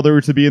older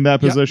brother to be in that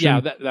position. Yeah,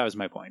 that was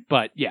my point.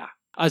 But yeah.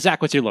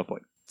 Zach, what's your low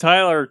point?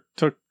 Tyler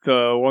took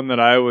the one that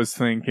I was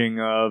thinking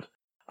of.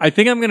 I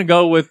think I'm going to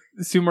go with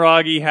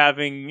Sumeragi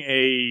having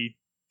a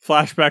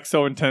flashback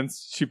so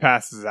intense she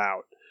passes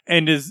out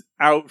and is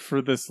out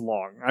for this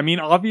long. I mean,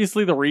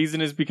 obviously the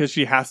reason is because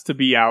she has to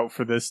be out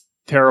for this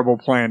terrible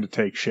plan to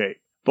take shape.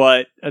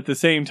 But at the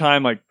same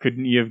time, like,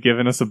 couldn't you have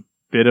given us a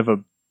bit of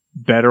a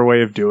better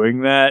way of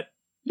doing that?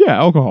 Yeah,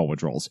 alcohol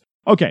withdrawals.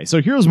 Okay,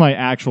 so here's my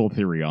actual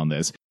theory on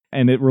this,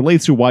 and it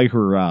relates to why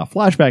her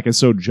flashback is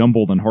so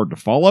jumbled and hard to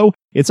follow.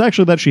 It's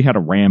actually that she had a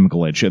RAM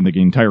glitch and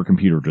the entire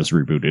computer just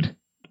rebooted.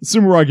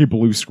 Sumeragi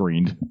blue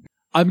screened.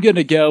 I'm going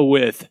to go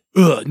with,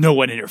 no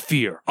one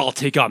interfere. I'll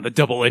take on the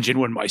double engine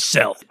one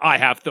myself. I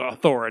have the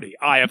authority.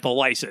 I have the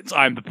license.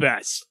 I'm the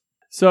best.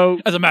 So,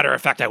 As a matter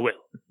of fact, I will.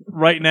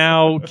 right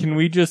now, can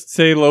we just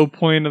say low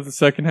point of the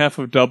second half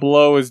of Double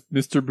O is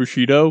Mr.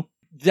 Bushido?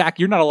 Zach,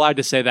 you're not allowed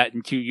to say that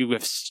until you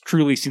have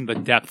truly seen the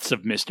depths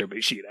of Mr.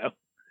 Bushido.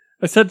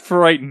 I said for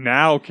right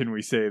now, can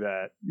we say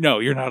that? No,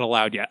 you're not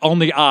allowed yet.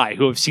 Only I,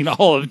 who have seen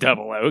all of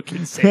Double O,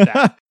 can say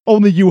that.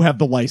 Only you have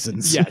the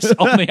license. Yes,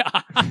 only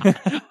I.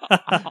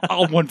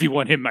 I'll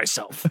 1v1 him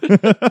myself. Do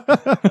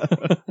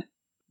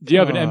you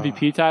have an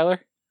MVP, Tyler?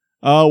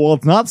 Well,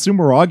 it's not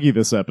Sumeragi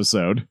this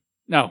episode.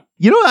 No.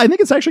 You know what? I think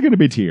it's actually going to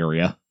be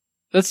Tieria.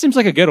 That seems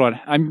like a good one.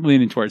 I'm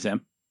leaning towards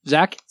him.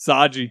 Zach?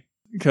 Saji.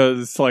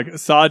 Because, like,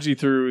 Saji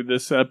through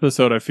this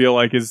episode, I feel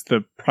like, is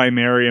the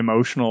primary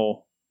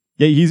emotional...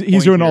 Yeah, he's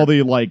point doing here. all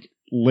the, like,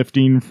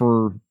 lifting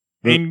for...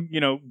 in, you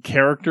know,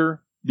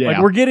 character. Yeah.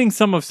 Like, we're getting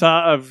some of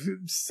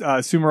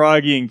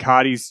Sumeragi and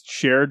Kadi's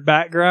shared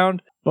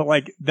background, but,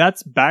 like,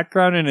 that's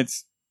background and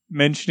it's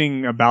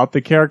mentioning about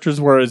the characters,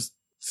 whereas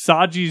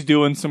Saji's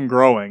doing some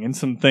growing and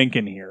some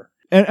thinking here.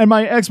 And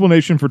my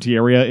explanation for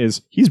Tieria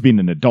is he's being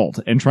an adult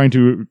and trying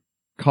to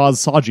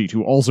cause Saji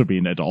to also be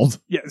an adult.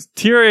 Yes,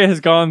 Tyria has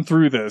gone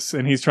through this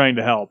and he's trying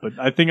to help, but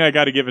I think I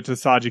got to give it to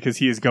Saji because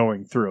he is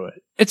going through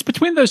it. It's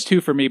between those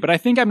two for me, but I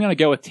think I'm going to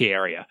go with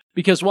Tieria.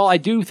 Because while I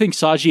do think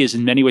Saji is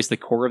in many ways the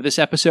core of this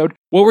episode,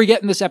 what we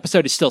get in this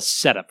episode is still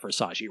setup for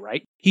Saji,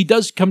 right? He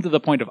does come to the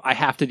point of, I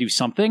have to do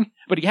something,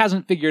 but he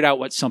hasn't figured out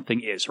what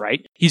something is,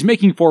 right? He's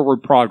making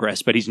forward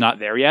progress, but he's not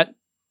there yet.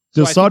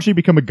 Does Saji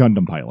become a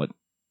Gundam pilot?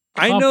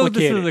 I know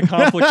this is a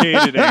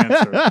complicated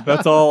answer.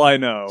 That's all I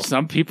know.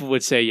 Some people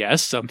would say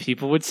yes, some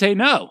people would say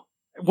no.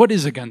 What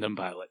is a Gundam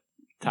pilot?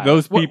 Tyler?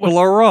 Those people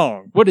are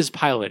wrong. What does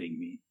piloting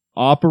mean?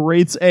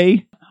 Operates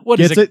a... What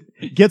gets is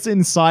gets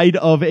inside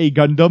of a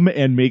Gundam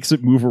and makes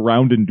it move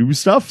around and do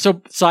stuff.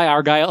 So Sai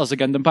Argyle is a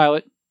Gundam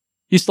pilot?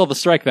 He stole the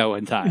strike that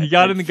one time. He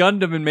got in the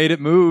Gundam and made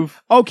it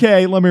move.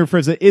 Okay, let me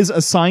rephrase it. Is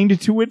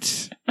assigned to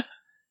it?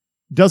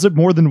 Does it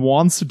more than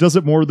once? Does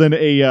it more than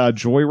a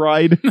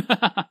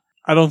joyride?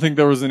 I don't think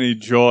there was any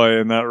joy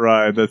in that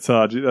ride. That's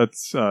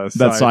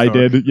Sai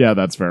did. Yeah,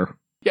 that's fair.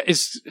 Yeah,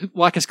 is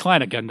Lacus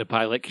Klein a Gundam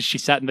pilot? Because she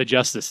sat in the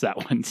Justice that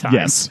one time.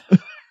 Yes.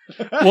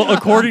 Well,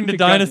 according to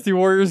Dynasty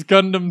Warriors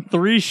Gundam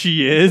 3,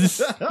 she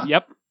is.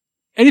 Yep.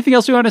 Anything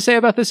else we want to say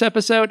about this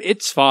episode?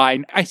 It's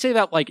fine. I say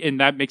that and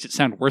that makes it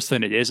sound worse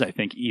than it is, I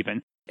think,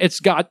 even. It's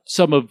got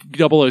some of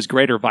Double O's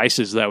greater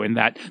vices, though, in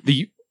that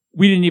we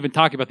didn't even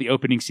talk about the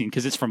opening scene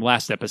because it's from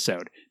last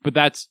episode, but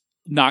that's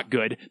not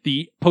good.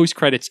 The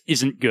post-credits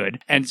isn't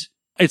good, and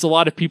it's a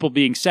lot of people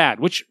being sad,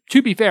 which,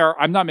 to be fair,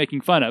 I'm not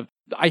making fun of.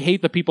 I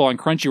hate the people on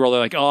Crunchyroll. They're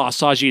like, oh,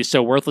 Saji is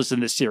so worthless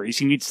in this series.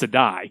 He needs to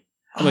die.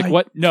 I'm like,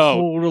 what? No.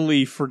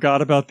 Totally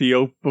forgot about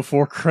the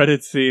before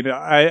credits scene.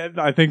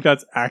 I think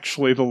that's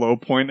actually the low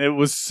point. It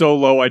was so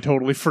low, I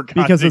totally forgot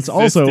because it it's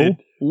existed. also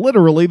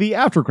literally the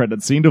after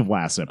credit scene of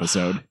last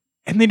episode.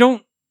 And they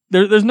don't...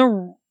 There's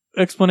no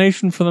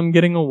explanation for them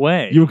getting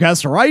away. You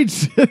guessed right.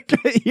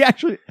 He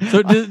actually...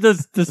 So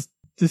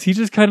does he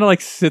just kind of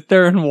like sit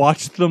there and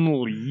watch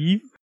them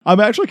leave? I'm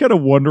actually kind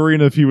of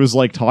wondering if he was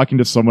like talking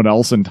to someone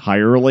else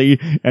entirely,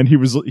 and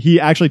he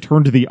actually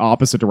turned to the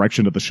opposite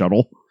direction of the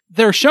shuttle.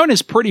 They're shown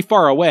as pretty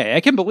far away.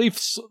 I can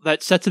believe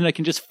that Setsuna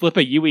can just flip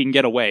a Yui and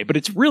get away, but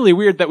it's really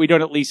weird that we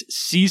don't at least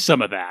see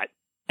some of that.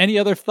 Any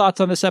other thoughts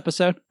on this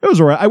episode? It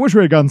was alright. I wish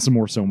we had gotten some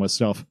more Soma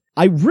stuff.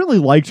 I really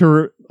liked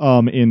her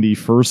in the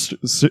first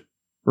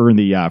or in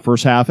the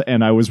first half,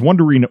 and I was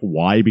wondering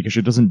why, because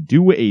she doesn't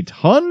do a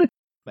ton.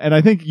 And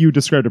I think you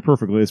described it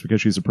perfectly. It's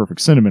because she's a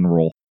perfect cinnamon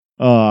roll.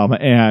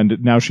 And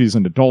now she's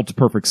an adult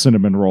perfect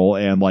cinnamon roll,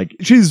 and like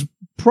she's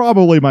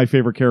probably my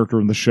favorite character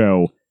in the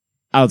show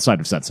outside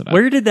of Setsuna.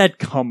 Where did that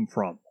come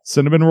from?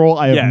 Cinnamon roll?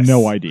 I have Yes.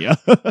 no idea.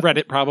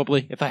 Reddit,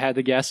 probably, if I had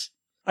to guess.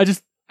 I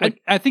just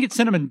I think it's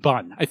cinnamon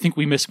bun. I think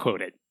we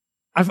misquoted.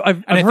 I've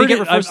And I heard think it it.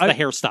 refers to the I've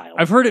hairstyle.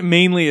 I've heard it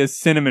mainly as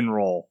cinnamon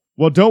roll.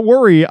 Well, don't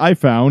worry. I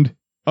found.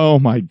 Oh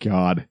my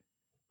god.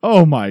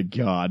 Oh my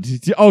god.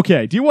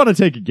 Okay, do you want to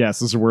take a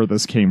guess as to where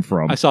this came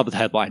from? I saw the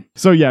headline.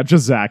 So yeah,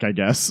 just Zach, I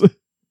guess.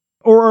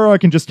 Or I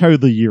can just tell you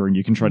the year and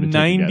you can try to take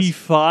a guess.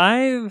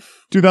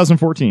 95?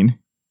 2014.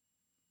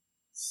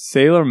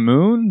 Sailor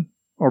Moon?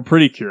 Or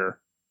Pretty Cure?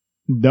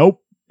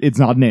 Nope. It's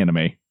not an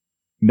anime.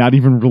 Not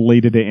even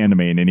related to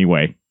anime in any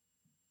way.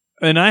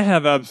 And I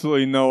have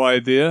absolutely no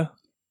idea.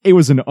 It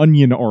was an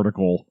Onion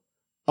article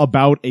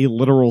about a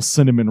literal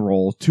cinnamon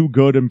roll, too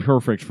good and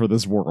perfect for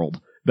this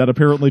world, that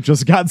apparently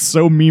just got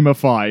so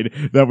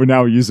memeified that we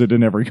now use it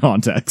in every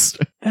context.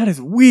 That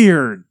is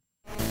weird.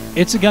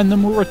 It's a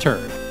Gundam will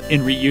return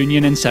in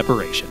Reunion and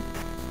Separation.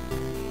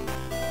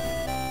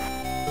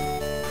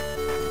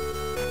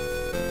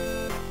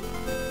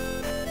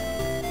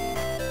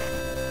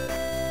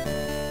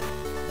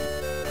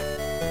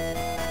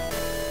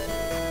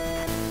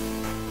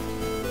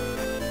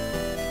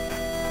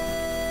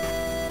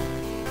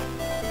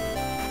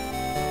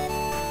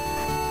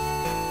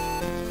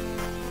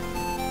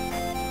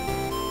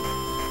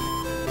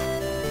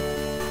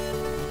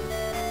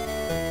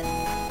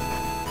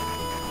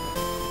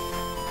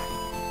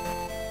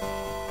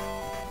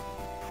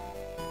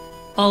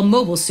 All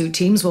mobile suit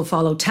teams will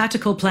follow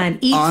Tactical Plan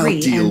E3 I'll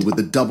deal and... with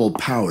the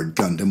double-powered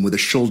Gundam with the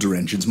shoulder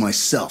engines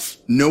myself.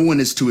 No one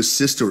is to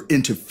assist or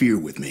interfere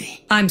with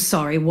me. I'm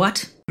sorry,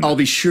 what? I'll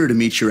be sure to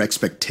meet your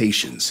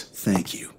expectations. Thank you.